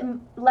little bit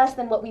less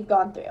than what we've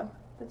gone through.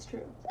 That's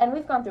true. And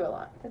we've gone through a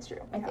lot. That's true.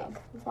 I think.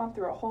 We've gone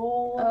through a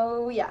whole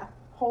Oh, yeah.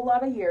 whole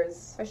lot of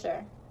years. For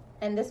sure.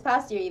 And this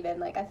past year even,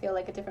 like, I feel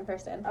like a different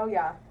person. Oh,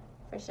 yeah.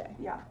 For sure.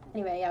 Yeah.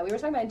 Anyway, yeah, we were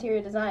talking about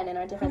interior design and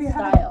our different Yeah.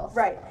 styles.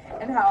 Right.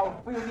 And how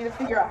we would need to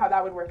figure out how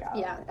that would work out.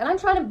 Yeah. And I'm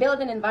trying to build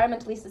an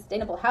environmentally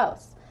sustainable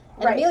house.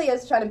 And Right.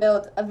 Amelia's trying to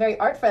build a very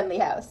art-friendly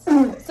house.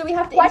 So we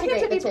have to Why can't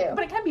integrate it the be? two.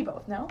 But it can be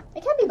both, no?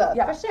 It can be both,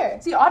 Yeah. for sure.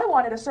 See, Otto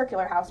wanted a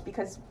circular house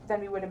because then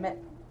we would emit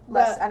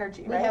less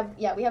energy, right?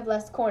 We have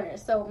less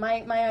corners. So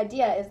my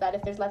idea is that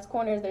if there's less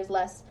corners, there's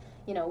less,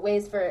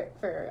 ways for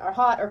our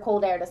hot or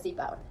cold air to seep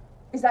out.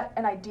 Is that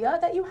an idea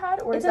that you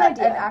had, or It's is an that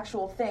idea. an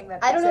actual thing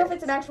that I don't know if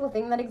exists? it's an actual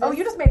thing that exists. Oh,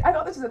 you just made. I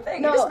thought this was a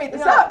thing. No, you just made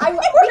this no, up. we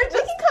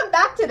can come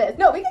back to this.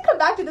 No, we can come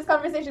back to this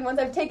conversation once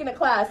I've taken a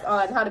class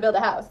on how to build a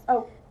house.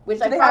 Oh, which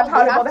do I they have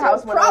probably how to build a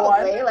house 101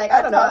 Probably, like I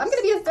at don't know. I'm Tufts?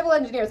 gonna be a civil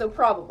engineer, so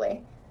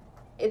probably.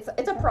 It's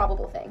a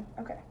probable thing.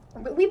 Okay.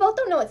 But we both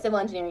don't know what civil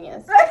engineering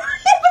is. But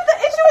the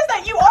issue is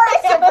that you are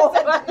a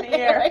civil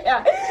engineer. Yeah.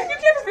 You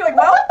can't just be like,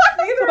 well,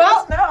 neither of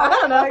us know. I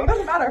don't know. Like, it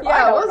doesn't matter if I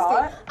Yeah, know we'll or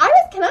not. see.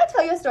 Can I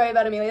tell you a story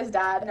about Amelia's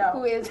dad, No.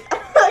 who is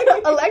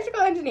an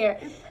electrical engineer?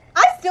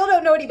 I still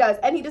don't know what he does,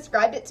 and he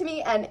described it to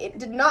me, and it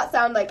did not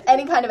sound like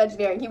any kind of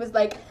engineering. He was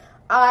like,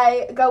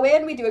 I go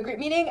in, we do a group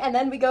meeting, and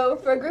then we go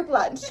for a group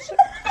lunch.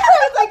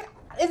 I was like,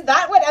 is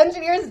that what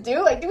engineers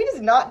do? Like, do we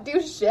just not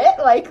do shit?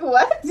 Like,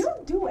 what? You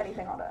don't do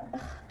anything on it.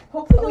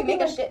 Hopefully, But we you'll be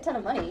make a like- shit ton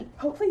of money.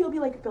 Hopefully, you'll be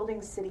like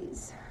building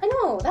cities, I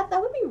know, that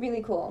would be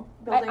really cool.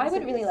 Building I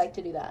would really cities. like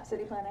to do that.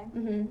 city planning.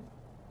 hmm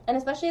And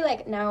especially,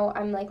 like, now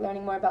I'm, like,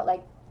 learning more about,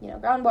 like,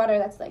 groundwater.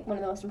 That's, like, one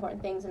of the most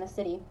important things in a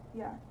city.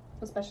 Yeah.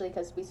 Especially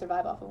because we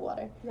survive off of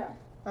water. Yeah.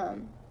 I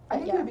I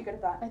think you would be good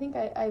at that. I think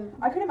I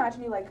I could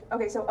imagine you like.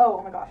 Okay, so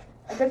oh my gosh,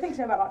 a good thing to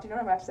know about Otto. Do you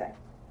know what I'm about to say?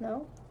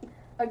 no.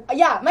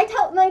 Yeah, my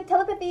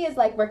telepathy is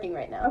like working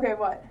right now. Okay,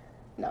 what?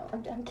 No,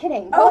 I'm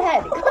kidding. Oh. Go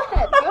ahead.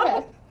 Go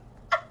ahead.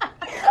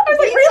 I was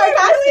being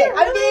sarcastic.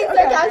 I'm being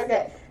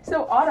sarcastic.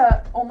 So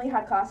Ada only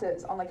had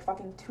classes on like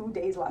fucking 2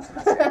 days last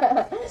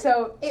semester.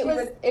 So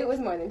it was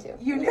more than 2.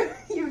 You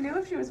knew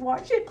if she was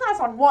watching. She had class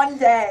on 1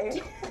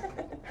 day.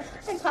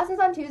 And classes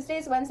on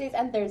Tuesdays, Wednesdays,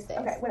 and Thursdays.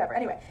 Okay, whatever.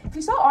 Anyway, if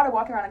you saw Ada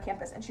walking around on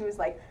campus and she was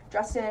like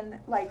dressed in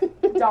like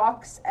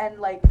docks and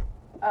like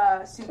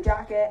suit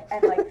jacket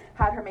and like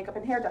had her makeup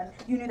and hair done,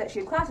 you knew that she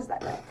had classes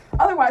that day.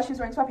 Otherwise, she was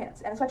wearing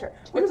sweatpants and a sweatshirt,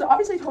 which was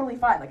obviously totally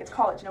fine. Like it's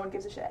college, no one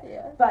gives a shit.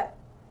 Yeah. But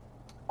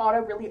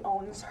Ada really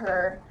owns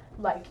her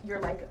like your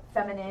like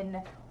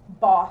feminine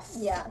boss.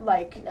 Yeah.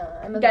 Like No,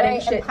 I'm a getting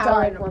very shit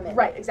empowered done. woman.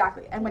 Right,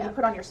 exactly. And when Yeah. you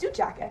put on your suit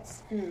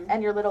jackets Mm.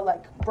 and your little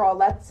like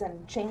bralettes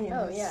and chains,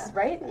 Oh yeah.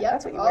 right? Yeah,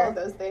 That's what you all wear. of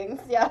those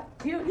things. Yeah.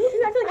 You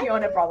I feel like you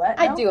own a bralette.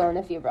 I no? do own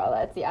a few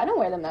bralettes. Yeah, I don't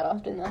wear them that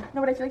often though. No,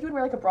 but I feel like you would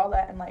wear like a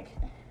bralette and like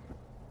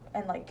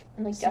And like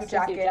suit just a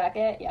jacket. suit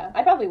jacket. Yeah,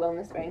 I probably will in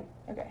the spring.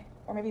 Okay.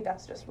 Or maybe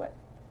that's just what.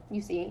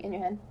 You see in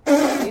your head.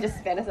 You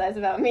just fantasize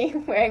about me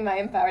wearing my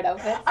empowered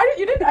outfits.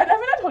 Haven't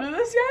I told you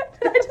this yet?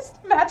 I just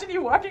imagine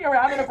you walking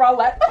around in a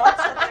bralette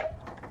constantly.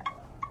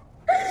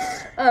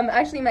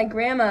 Actually, my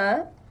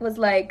grandma was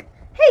like,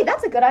 "Hey,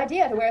 that's a good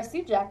idea to wear a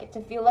suit jacket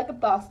to feel like a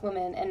boss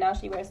woman," and now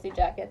she wears suit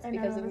jackets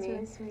because of that's me.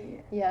 really sweet.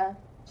 Yeah,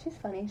 she's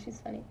funny. She's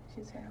funny.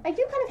 She's funny. I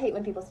do kind of hate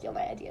when people steal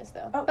my ideas,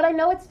 though. Oh. But I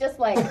know it's just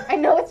like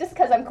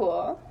because I'm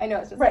cool. I know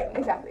it's just 'cause Right, I'm cool.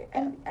 exactly.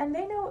 And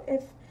they know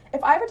if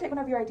I ever take one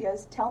of your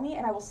ideas, tell me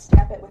and I will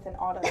stamp it with an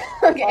Ada.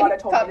 Okay, Ada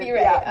told me to-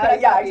 copyright. Yeah, Ada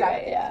yeah,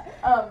 copyright, exactly.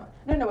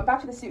 yeah. No, but back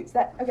to the suits.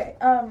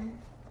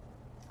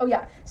 Oh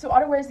yeah. So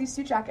Ada wears these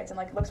suit jackets and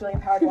like looks really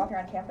empowered walking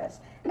around campus.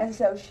 And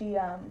so she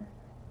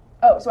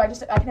so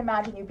I can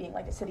imagine you being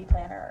like a city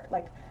planner,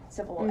 like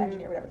civil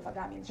engineer, whatever the fuck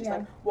that means. Just Yeah.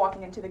 like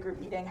walking into the group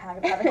meeting,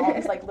 having all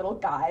these like little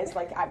guys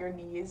like at your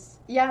knees,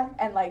 Yeah,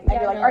 and like Yeah,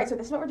 and you're like, no. all right, so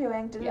this is what we're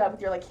doing. Yeah. With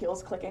your like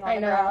heels clicking on I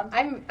the know.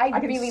 ground. I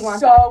could really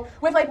want so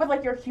with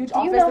like your huge Do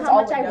you office. know that's how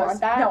all much I windows. want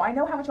that? No, I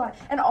know how much you want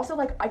it, and also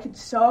like I could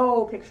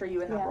so picture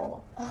you in that Yeah.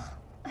 role. Ugh,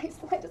 I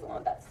just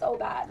want that so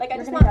bad. Like I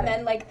You're just gonna want get it.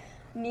 men like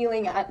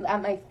kneeling at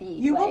my feet.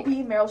 You will like,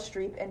 be Meryl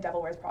Streep in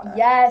Devil Wears Prada.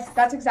 Yes,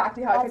 That's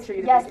exactly how I picture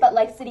you to yes, be. but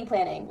like city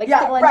planning, like Yeah,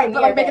 civil right,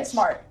 but, like, engineer make it bitch.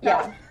 smart. No.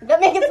 Yeah, but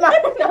make it smart.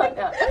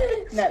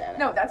 No.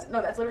 No,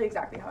 that's literally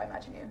exactly how I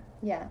imagine you.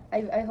 Yeah,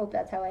 I hope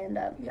that's how I end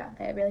up. Yeah.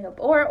 I really hope.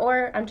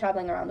 Or I'm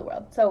traveling around the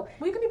world. So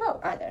Well, you can be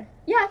both. either.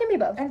 Yeah, I can be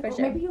both And for sure.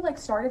 maybe you like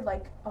started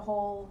like a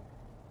whole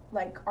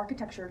like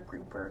architecture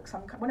group or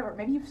whatever.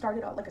 Maybe you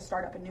started like a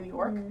startup in New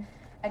York, Mhm.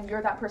 and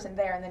you're that person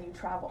there, and then you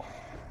travel.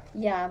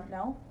 Yeah,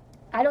 No?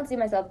 I don't see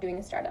myself doing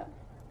a startup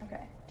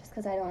Okay. just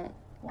because I don't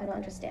Okay.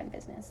 understand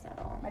business at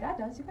all. My dad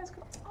does. You guys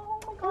could. Oh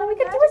my god. Oh, we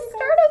could do imagine a you guys-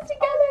 startup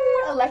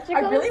together.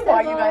 Electrical. I really and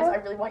want you civil. guys. I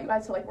really want you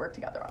guys to like work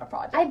together on a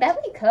project. I bet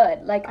we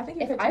could. Like, I think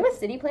you if could, I too. was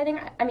city planning,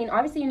 I mean,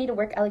 obviously you need to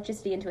work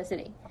electricity into a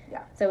city.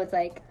 Yeah. So it's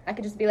like, I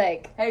could just be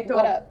like, Hey,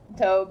 what Tobe. up,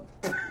 Tobe?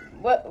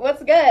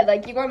 What's good?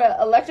 Like, you want to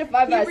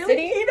electrify my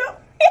city? You know.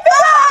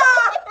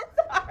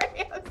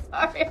 I'm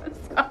sorry.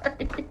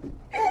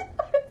 I'm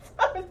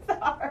so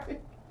sorry.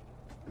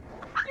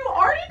 You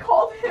already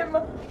called him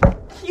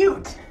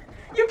cute.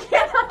 You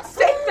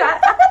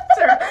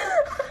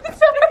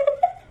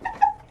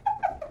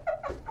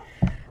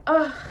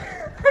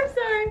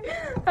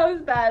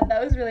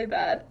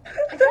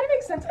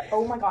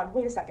my god,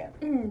 wait a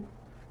second.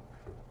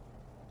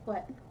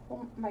 What?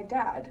 Well, my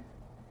dad's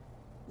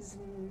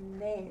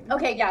name.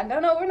 Okay, yeah, no,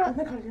 we're Oh not.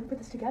 my god, I didn't put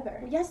this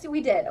together. Yes,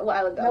 we did a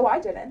while ago. No, I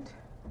didn't.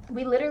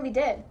 We literally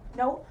did.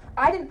 No,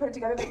 I didn't put it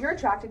together, but you're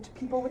attracted to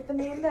people with the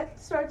name that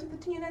starts with a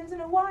T and ends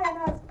in a Y and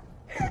has...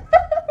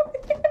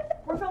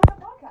 We're filming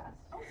a podcast.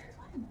 Oh, since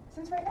when?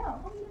 Since right now.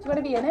 Do you want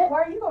to be in it?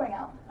 Why are you going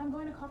out? I'm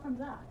going to call from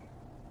Zach.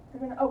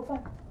 You're gonna... Oh, fun.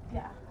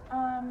 Yeah.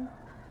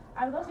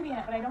 I would love to be in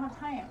it, but I don't have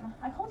time.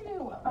 I called you.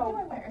 What do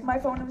I wear? My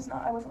phone was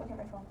not... I wasn't looking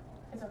at my phone.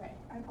 It's okay.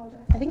 I apologize.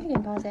 I think you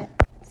can pause it.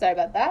 Sorry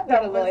about that.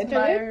 Got a little was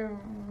my interlude.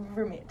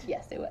 roommate.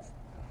 Yes, it was.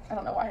 I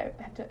don't know why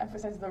I had to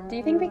emphasize the Do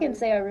you think we can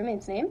say our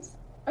roommates' names?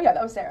 Oh yeah,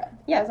 that was Sarah.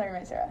 Yeah. That was my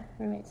roommate, Sarah.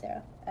 Roommate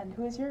Sarah. And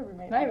who is your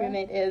roommate? My Sarah?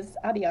 roommate is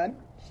Abion.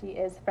 She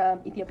is from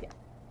Ethiopia.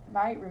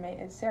 My roommate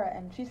is Sarah,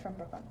 and she's from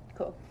Brooklyn.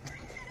 Cool.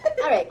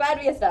 All right, glad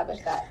we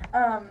established that.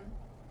 Oh,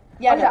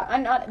 Yeah, no, yeah.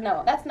 I'm not.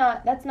 No, that's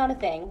not a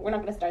thing. We're not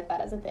going to start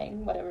that as a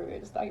thing. Whatever we were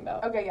just talking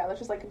about. Okay, yeah, let's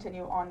just like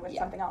continue on with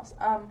Yeah. something else.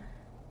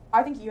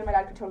 I think you and my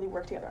dad could totally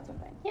work together on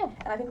something. Yeah.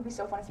 And I think it'd be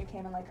so fun if you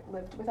came and like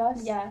lived with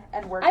us. Yeah.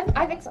 And worked.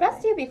 I've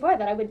expressed to you before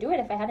that I would do it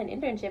if I had an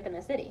internship in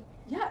the city.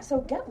 Yeah,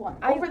 so get one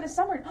I- over the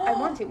summer. I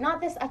want to. Not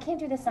this. I can't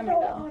do this summer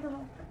though.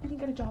 No. You can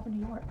get a job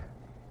in New York.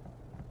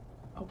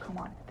 Oh come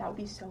on, that would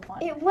be so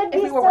fun. It would be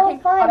if we were so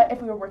working fun.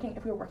 if we were working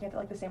at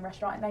like the same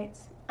restaurant at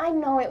nights, I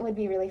know it would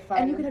be really fun.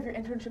 and you could have your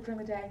internship during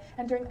the day,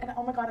 and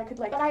oh my god, I could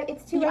like. But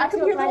it's too Yeah, late I could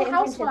to be your apply to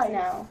little internships housewife.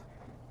 now.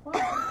 What?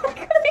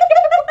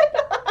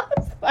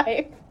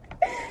 Housewife.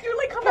 You're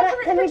like, come Can back I-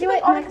 for can we internship, do like,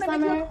 it oh, next can I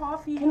make you summer? a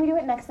coffee? Can we do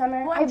it next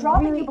summer? Well, I'm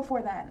dropping you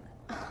before then.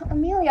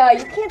 Amelia,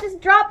 you can't just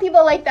drop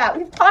people like that.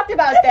 We've talked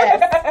about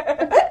this.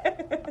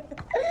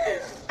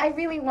 I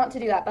really want to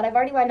do that, but I've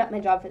already lined up my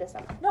job for this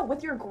summer. No,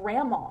 with your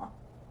grandma.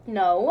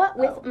 No,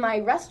 with Oh. my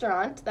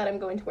restaurant that I'm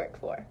going to work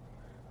for.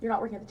 You're not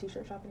working at the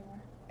t-shirt shop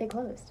anymore. They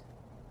closed.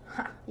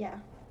 Huh. Yeah.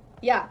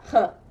 Yeah.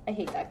 Huh. I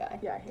hate that guy.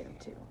 Yeah, I hate him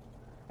too.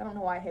 I don't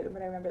know why I hate him,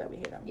 but I remember that we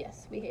hate him.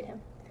 Yes, we hate him.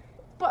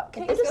 But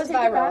can If you this just goes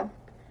take it viral. back?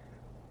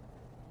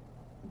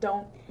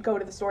 Don't go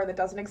to the store that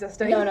doesn't exist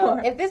No, anymore.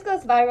 no. If this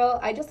goes viral,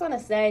 I just want to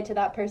say to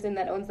that person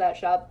that owns that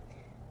shop,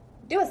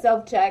 do a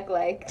self-check.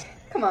 Like,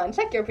 come on,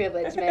 check your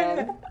privilege,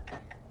 man.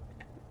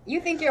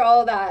 You think you're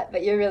all that,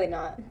 but you're really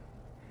not.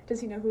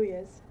 Does he know who he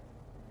is?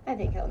 I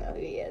think he'll know who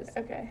he is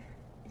Okay.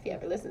 if he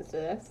ever listens to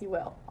this. He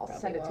will. I'll Probably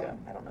send it to won't.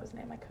 him. I don't know his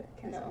name. I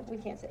can't No, send it to we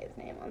him. can't say his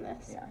name on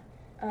this. Yeah.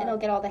 And he'll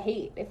get all the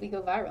hate if we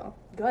go viral.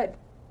 Good.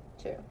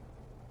 True.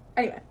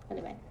 Anyway,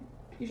 Anyway.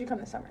 you should come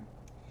this summer.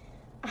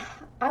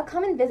 I'll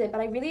come and visit, but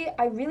I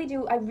really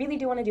do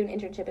want to do an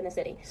internship in the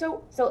city.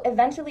 So, So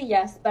eventually,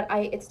 yes, but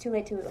it's too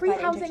late to free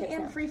apply to housing internships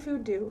and now. free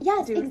food do.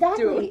 Yes, do,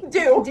 exactly.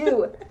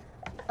 Do.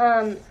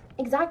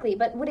 Exactly.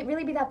 But would it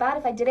really be that bad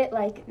if I did it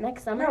like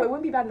next summer? No, it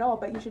wouldn't be bad at all,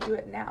 but you should do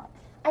it now.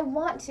 I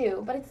want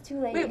to, but it's too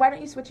late. Wait, why don't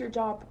you switch your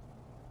job?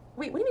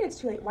 Wait, what do you mean it's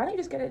too late? Why don't you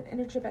just get an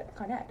internship at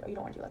Con Ed? Oh, you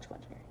don't want to do electrical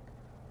engineering.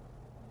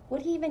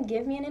 Would he even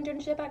give me an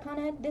internship at Con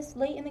Ed this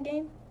late in the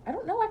game? I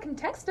don't know. I can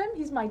text him.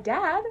 He's my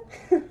dad.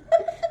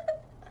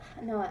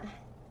 No,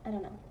 I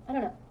don't know. I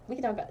don't know. We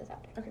can talk about this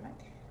after. Okay,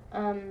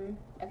 fine.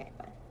 Okay,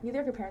 fine. Neither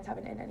of your parents have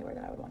an in anywhere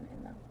that I would want an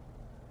in, though.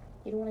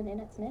 You don't want an in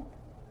at Smith?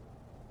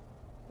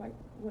 Why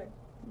would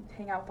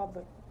hang out with all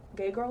the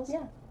gay girls?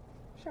 Yeah.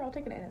 Sure, I'll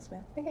take an in at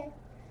Smith. Okay.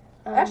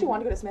 I actually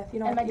want to go to Smith. You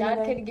know, And my you know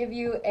dad could give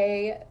you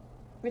a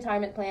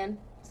retirement plan,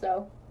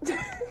 so.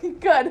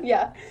 Good.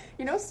 Yeah.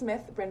 You know,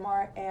 Smith, Bryn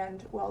Mawr,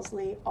 and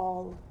Wellesley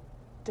all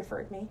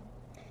deferred me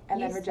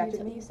and then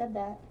rejected me. You said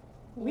that.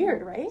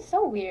 Weird, right?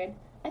 So weird.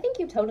 I think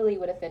you totally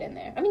would have fit in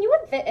there. I mean, you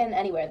wouldn't fit in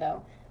anywhere,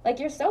 though. Like,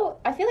 you're so...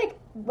 I feel like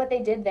what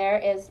they did there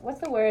is... What's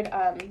the word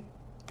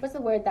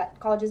that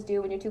colleges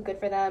do when you're too good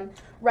for them?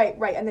 Right.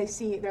 And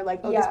they're like,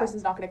 oh, Yeah. this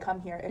person's not going to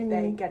come here if they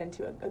Mhm. get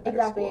into a better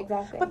Exactly, school.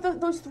 exactly.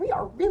 But those three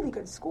are really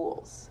good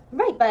schools.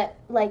 Right, but,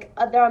 like,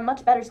 there are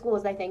much better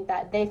schools, I think,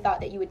 that they thought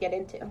that you would get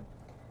into.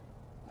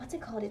 What's it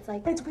called? It's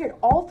like... But it's weird.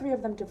 All three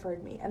of them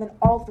deferred me, and then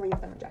all three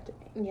of them rejected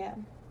me. Yeah.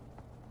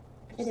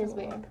 It's It is so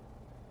weird. odd.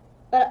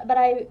 But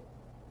I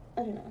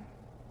don't know.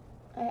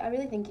 I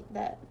really think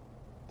that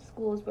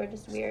schools were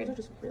just weird. Schools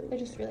are just really They're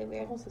just really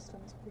weird. The whole system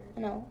is weird. I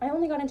know. I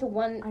only got into I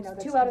know,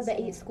 that's 2 out of the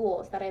insane. 8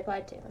 schools that I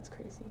applied to. That's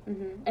crazy.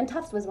 And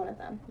Tufts was one of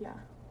them. Yeah.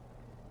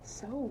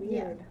 So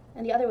weird.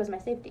 And the other was my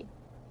safety.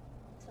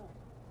 So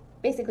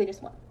basically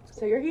just one.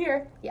 So you're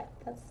here. Yeah,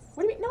 that's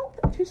What do you mean?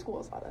 No, 2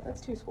 schools, Ada. That's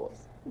 2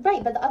 schools.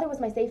 right. But the other was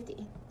my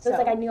safety. So it's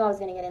So- like I knew I was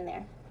gonna get in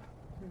there.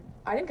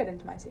 I didn't get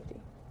into my safety,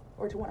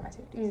 or to one of my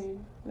safeties,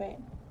 Right.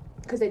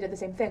 because they did the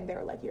same thing. They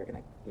were like, "You're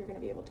gonna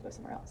be able to go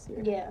somewhere else." You're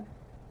gonna, Yeah.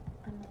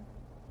 I don't know.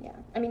 Yeah.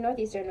 I mean,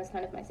 Northeastern was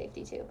kind of my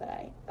safety too, but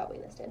I got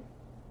waitlisted.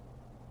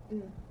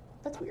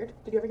 That's weird.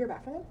 Did you ever hear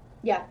back from them?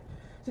 Yeah.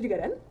 Did you get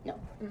in? No.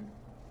 Mm.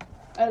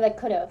 I like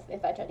could have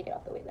if I tried to get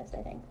off the wait list,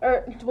 I think.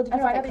 Or Well, did I you don't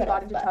find know out if that you I got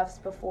could've, into but- Tufts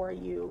before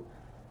you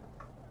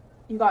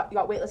got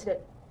waitlisted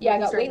at Yeah, I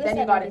got Northeastern, waitlisted then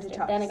you at got into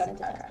Northeastern, Tufts. then I got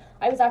into Okay. Tufts.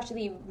 I was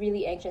actually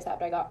really anxious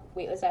after I got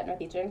waitlisted at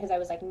Northeastern because I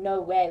was like, no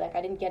way, like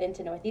I didn't get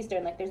into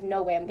Northeastern, like there's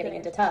no way I'm getting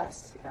into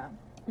Tufts. Yeah.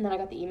 And then I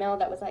got the email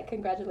that was like,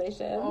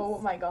 congratulations. Oh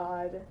my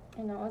god.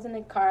 I know, I was in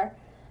the car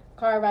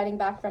riding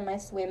back from my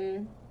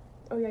swim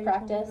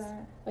practice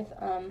with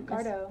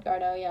Gardo.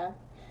 Gardo, yeah.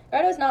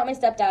 Gardo's not my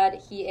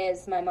stepdad. He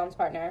is my mom's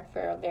partner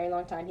for a very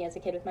long time. He has a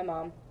kid with my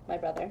mom, my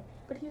brother.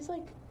 But he's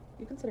like,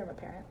 you consider him a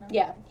parent, no?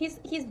 Yeah, he's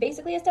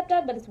basically a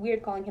stepdad, but it's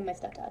weird calling him my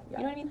stepdad. Yeah.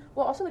 You know what I mean?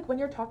 Well, also, like, when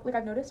you're talking, like,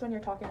 I've noticed when you're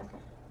talking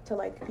to,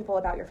 like, people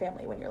about your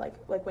family, when you're, like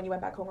when you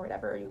went back home or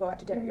whatever, or you go out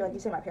to dinner, you're like, you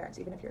say my parents,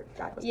 even if your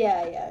dad was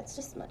Yeah, it's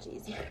just much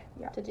easier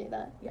to do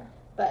that. Yeah.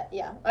 But,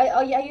 yeah,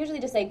 I usually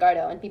just say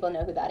Gardo, and people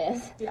know who that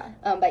is. Yeah.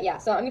 But, yeah,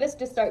 so I'm going to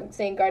just start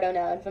saying Gardo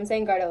now, and if I'm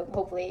saying Gardo,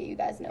 hopefully you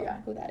guys know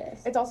who that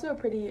is. It's also a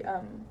pretty,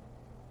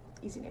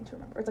 easy name to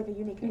remember. It's, like, a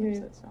unique name,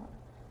 so it's not...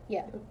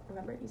 Yeah. You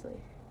remember it easily.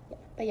 Yeah.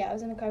 But, yeah, I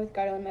was in the car with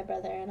Gardo and my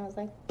brother, and I was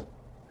like...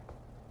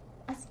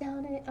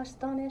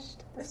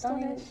 Astonished.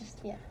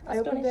 Yeah. I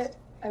opened it.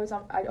 I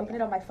opened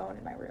it on my phone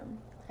in my room.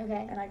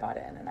 Okay. And I got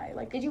in, and I,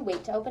 like... Did you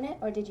wait to open it,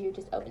 or did you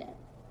just open it?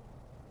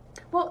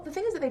 Well, the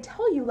thing is that they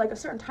tell you, like, a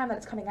certain time that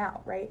it's coming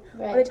out, right?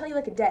 Right. Or they tell you,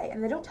 like, a day,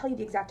 and they don't tell you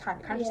the exact time.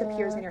 It kind of just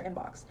appears Yeah. in your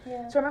inbox.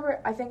 Yeah. So I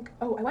remember, I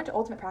went to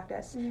Ultimate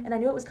Practice, and I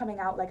knew it was coming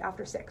out, like,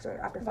 after 6 or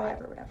after 5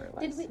 Right. or whatever it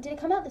was. Did it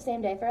come out the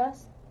same day for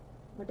us?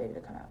 What day did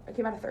it come out? It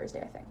came out a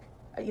Thursday, I think.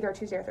 Either a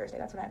Tuesday or Thursday.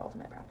 That's when I had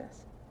Ultimate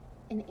Practice.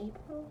 In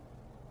April?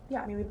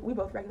 Yeah, I mean, we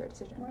both regular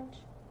decision. March?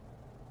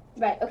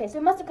 Right, okay, so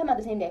it must have come out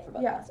the same day for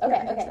both of us. Yeah, Okay,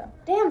 I think okay. so.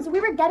 Damn, so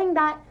we were getting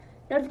that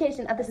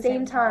notification at the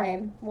same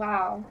time.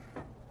 Wow.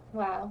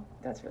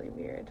 That's really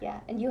weird. Yeah,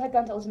 and you had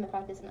gone to Ultimate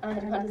Practice, and I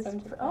had gone to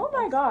some. Oh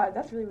my god,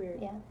 that's really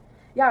weird. Yeah.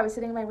 Yeah, I was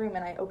sitting in my room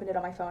and I opened it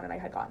on my phone and I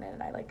had gotten it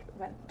and I like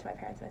went to my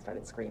parents and I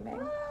started screaming.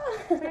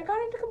 So I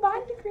got into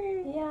combined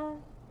degree. Yeah.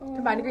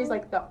 Combined degree is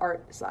like the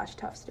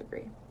art/Tufts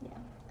degree.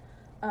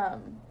 Yeah.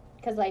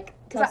 Because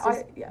Tufts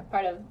is yeah.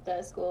 part of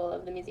the School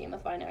of the Museum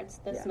of Fine Arts,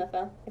 the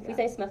SMFA. If we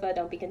say SMFA,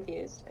 don't be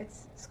confused.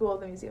 It's School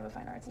of the Museum of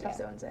Fine Arts. Tufts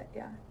Yeah. owns it.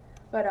 Yeah.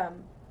 But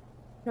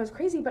it was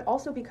crazy. But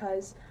also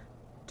because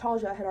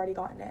Talja had already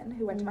gotten in,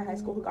 who went to my high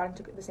school, who got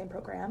into the same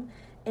program,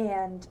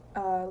 and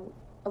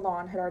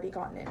Alon had already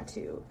gotten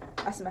into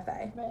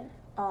SMFA.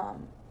 Right.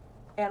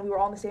 And we were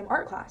all in the same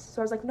art class.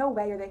 So I was like, no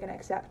way are they going to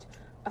accept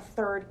a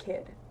third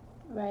kid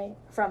Right.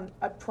 from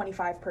a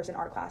 25-person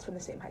art class from the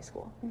same high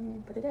school.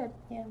 Mm-hmm. But they did.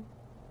 Yeah.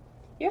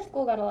 Your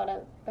school got a lot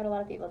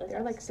of people to There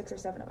are like 6 or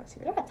 7 of us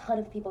here. There are a ton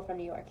of people from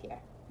New York here.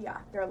 Yeah,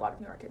 there are a lot of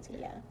New York kids here.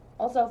 Yeah.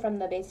 Also from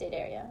the Bay State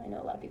area. I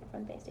know a lot of people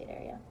from the Bay State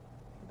area.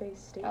 Bay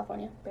State,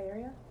 California. Bay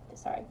Area.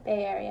 Sorry,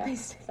 Bay Area. Bay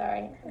State.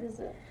 Sorry.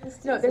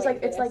 No, there's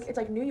like it's this.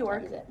 like New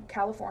York, Use it.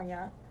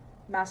 California,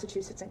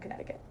 Massachusetts, and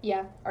Connecticut.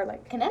 Yeah. Are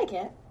like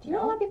Connecticut. Do you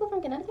know a lot of people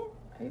from Connecticut?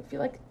 I feel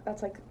like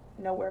that's like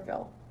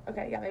Nowhereville.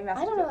 Okay, yeah, maybe I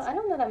Massachusetts.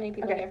 don't know that many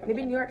people Okay, here from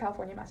maybe New Connecticut. York,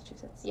 California,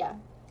 Massachusetts. Yeah.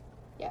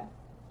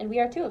 And we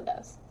are 2 of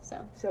those.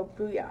 So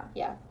booyah.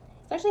 yeah.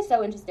 It's actually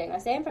so interesting. I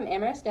say I'm from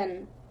Amherst,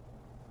 and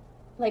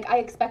like I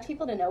expect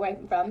people to know where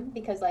I'm from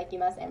because like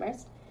UMass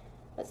Amherst,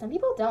 but some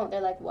people don't.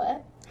 They're like,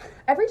 what?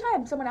 Every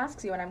time someone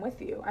asks you and I'm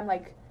with you, I'm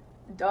like,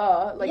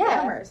 duh, like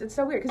Yeah. Amherst. It's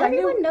so weird because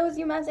Everyone knows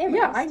UMass Amherst.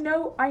 Yeah,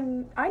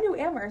 I knew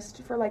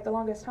Amherst for like the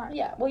longest time.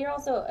 Yeah. Well, you're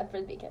also a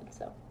Frisbee kid,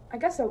 so. I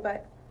guess so,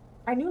 but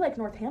I knew like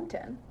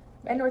Northampton,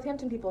 and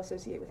Northampton people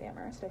associate with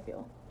Amherst. I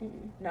feel.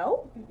 Mm-mm.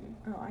 No?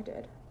 Mm-mm. Oh, I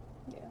did.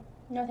 Yeah.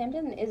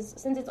 Northampton is,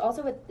 since it's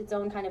also its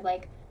own kind of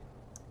like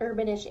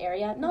urbanish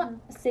area, not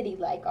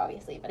city-like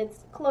obviously, but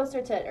it's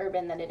closer to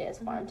urban than it is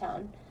farm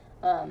town.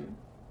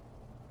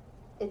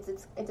 It's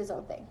its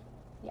own thing.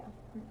 Yeah.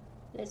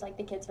 There's like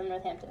the kids from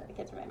Northampton and the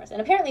kids from Amherst,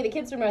 and apparently the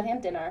kids from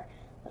Northampton are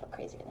a little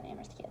crazier than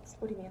Amherst kids.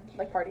 What do you mean?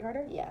 Like party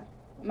harder? Yeah.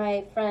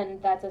 My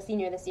friend that's a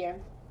senior this year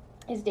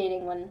is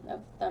dating one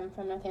of them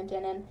from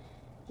Northampton, and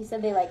he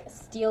said they like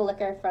steal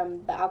liquor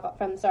from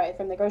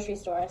the grocery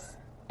stores,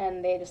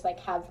 and they just like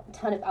have a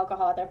ton of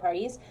alcohol at their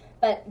parties.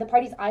 But the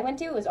parties I went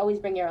to was always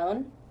bring your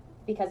own,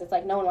 because it's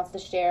like no one wants to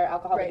share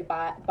alcohol that you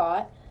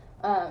bought.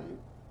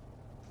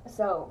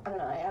 So I don't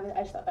know.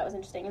 I just thought that was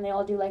interesting, and they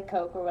all do like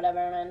Coke or whatever,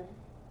 and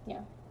yeah,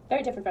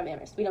 very different from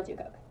Amherst. We don't do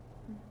Coke.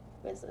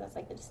 So that's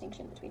like the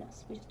distinction between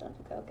us. We just don't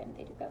do Coke, and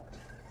they do Coke.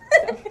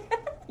 So,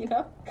 you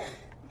know.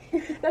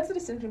 That's the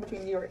distinction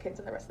between New York kids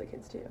and the rest of the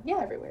kids too. Yeah,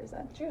 everywhere is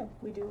that. True.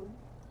 We do.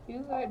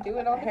 You are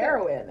doing all the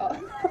heroin.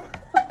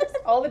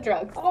 All the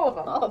drugs. All of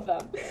them. All of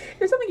them.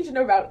 There's something you should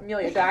know about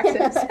Amelia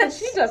Jackson.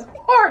 She does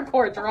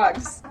hardcore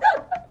drugs.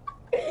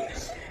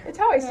 It's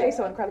how I stay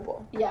so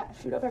incredible. Yeah.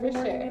 Shoot up every For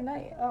morning sure. and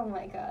night. Oh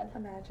my god.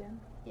 Imagine.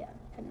 Yeah.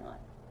 Could not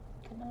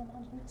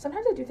imagine.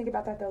 Sometimes I do think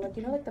about that though. Like,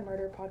 you know, like the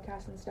murder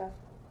podcast and stuff.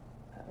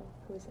 Uh-oh.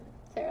 Who is it?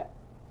 Sarah.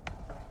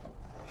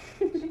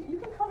 You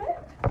can come in.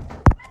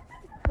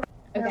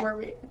 Okay. Where were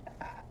we?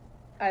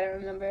 I don't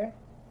remember.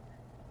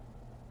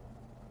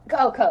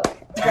 Oh, Coke.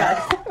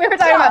 Drugs. We were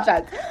talking about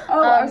drugs.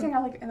 Oh, I was saying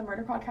how, like, in the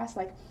murder podcast,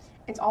 like,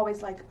 it's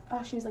always like,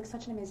 oh, she was, like,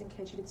 such an amazing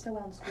kid. She did so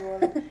well in school.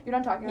 Like, you know what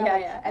I'm talking about? Yeah,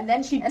 like, yeah. And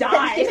then she And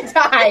died. then she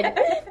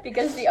died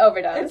because she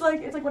overdosed.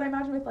 It's like what I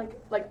imagine with,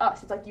 like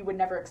us. It's like you would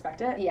never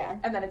expect it. Yeah.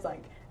 And then it's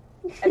like,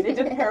 and they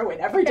did heroin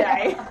every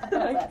day.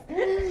 Like,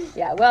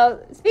 yeah,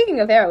 well, speaking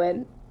of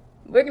heroin,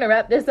 we're going to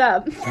wrap this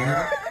up.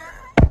 I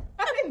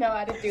didn't know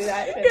how to do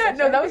that. Yeah,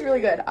 no, that was really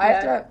good.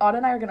 Autumn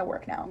and I are gonna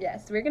work now.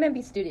 Yes, we're gonna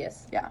be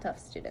studious. Yeah. Tough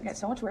students. Get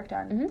so much work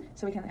done, Mhm.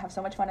 so we can have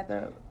so much fun at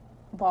the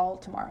ball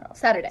tomorrow.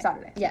 Saturday.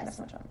 Yes.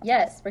 So much fun.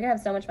 Yes, we're gonna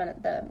have so much fun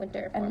at the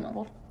winter And formal.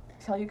 we'll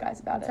tell you guys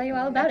about it. Tell you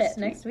all about it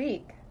next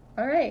week.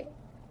 All right.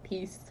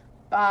 Peace.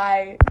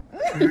 Bye.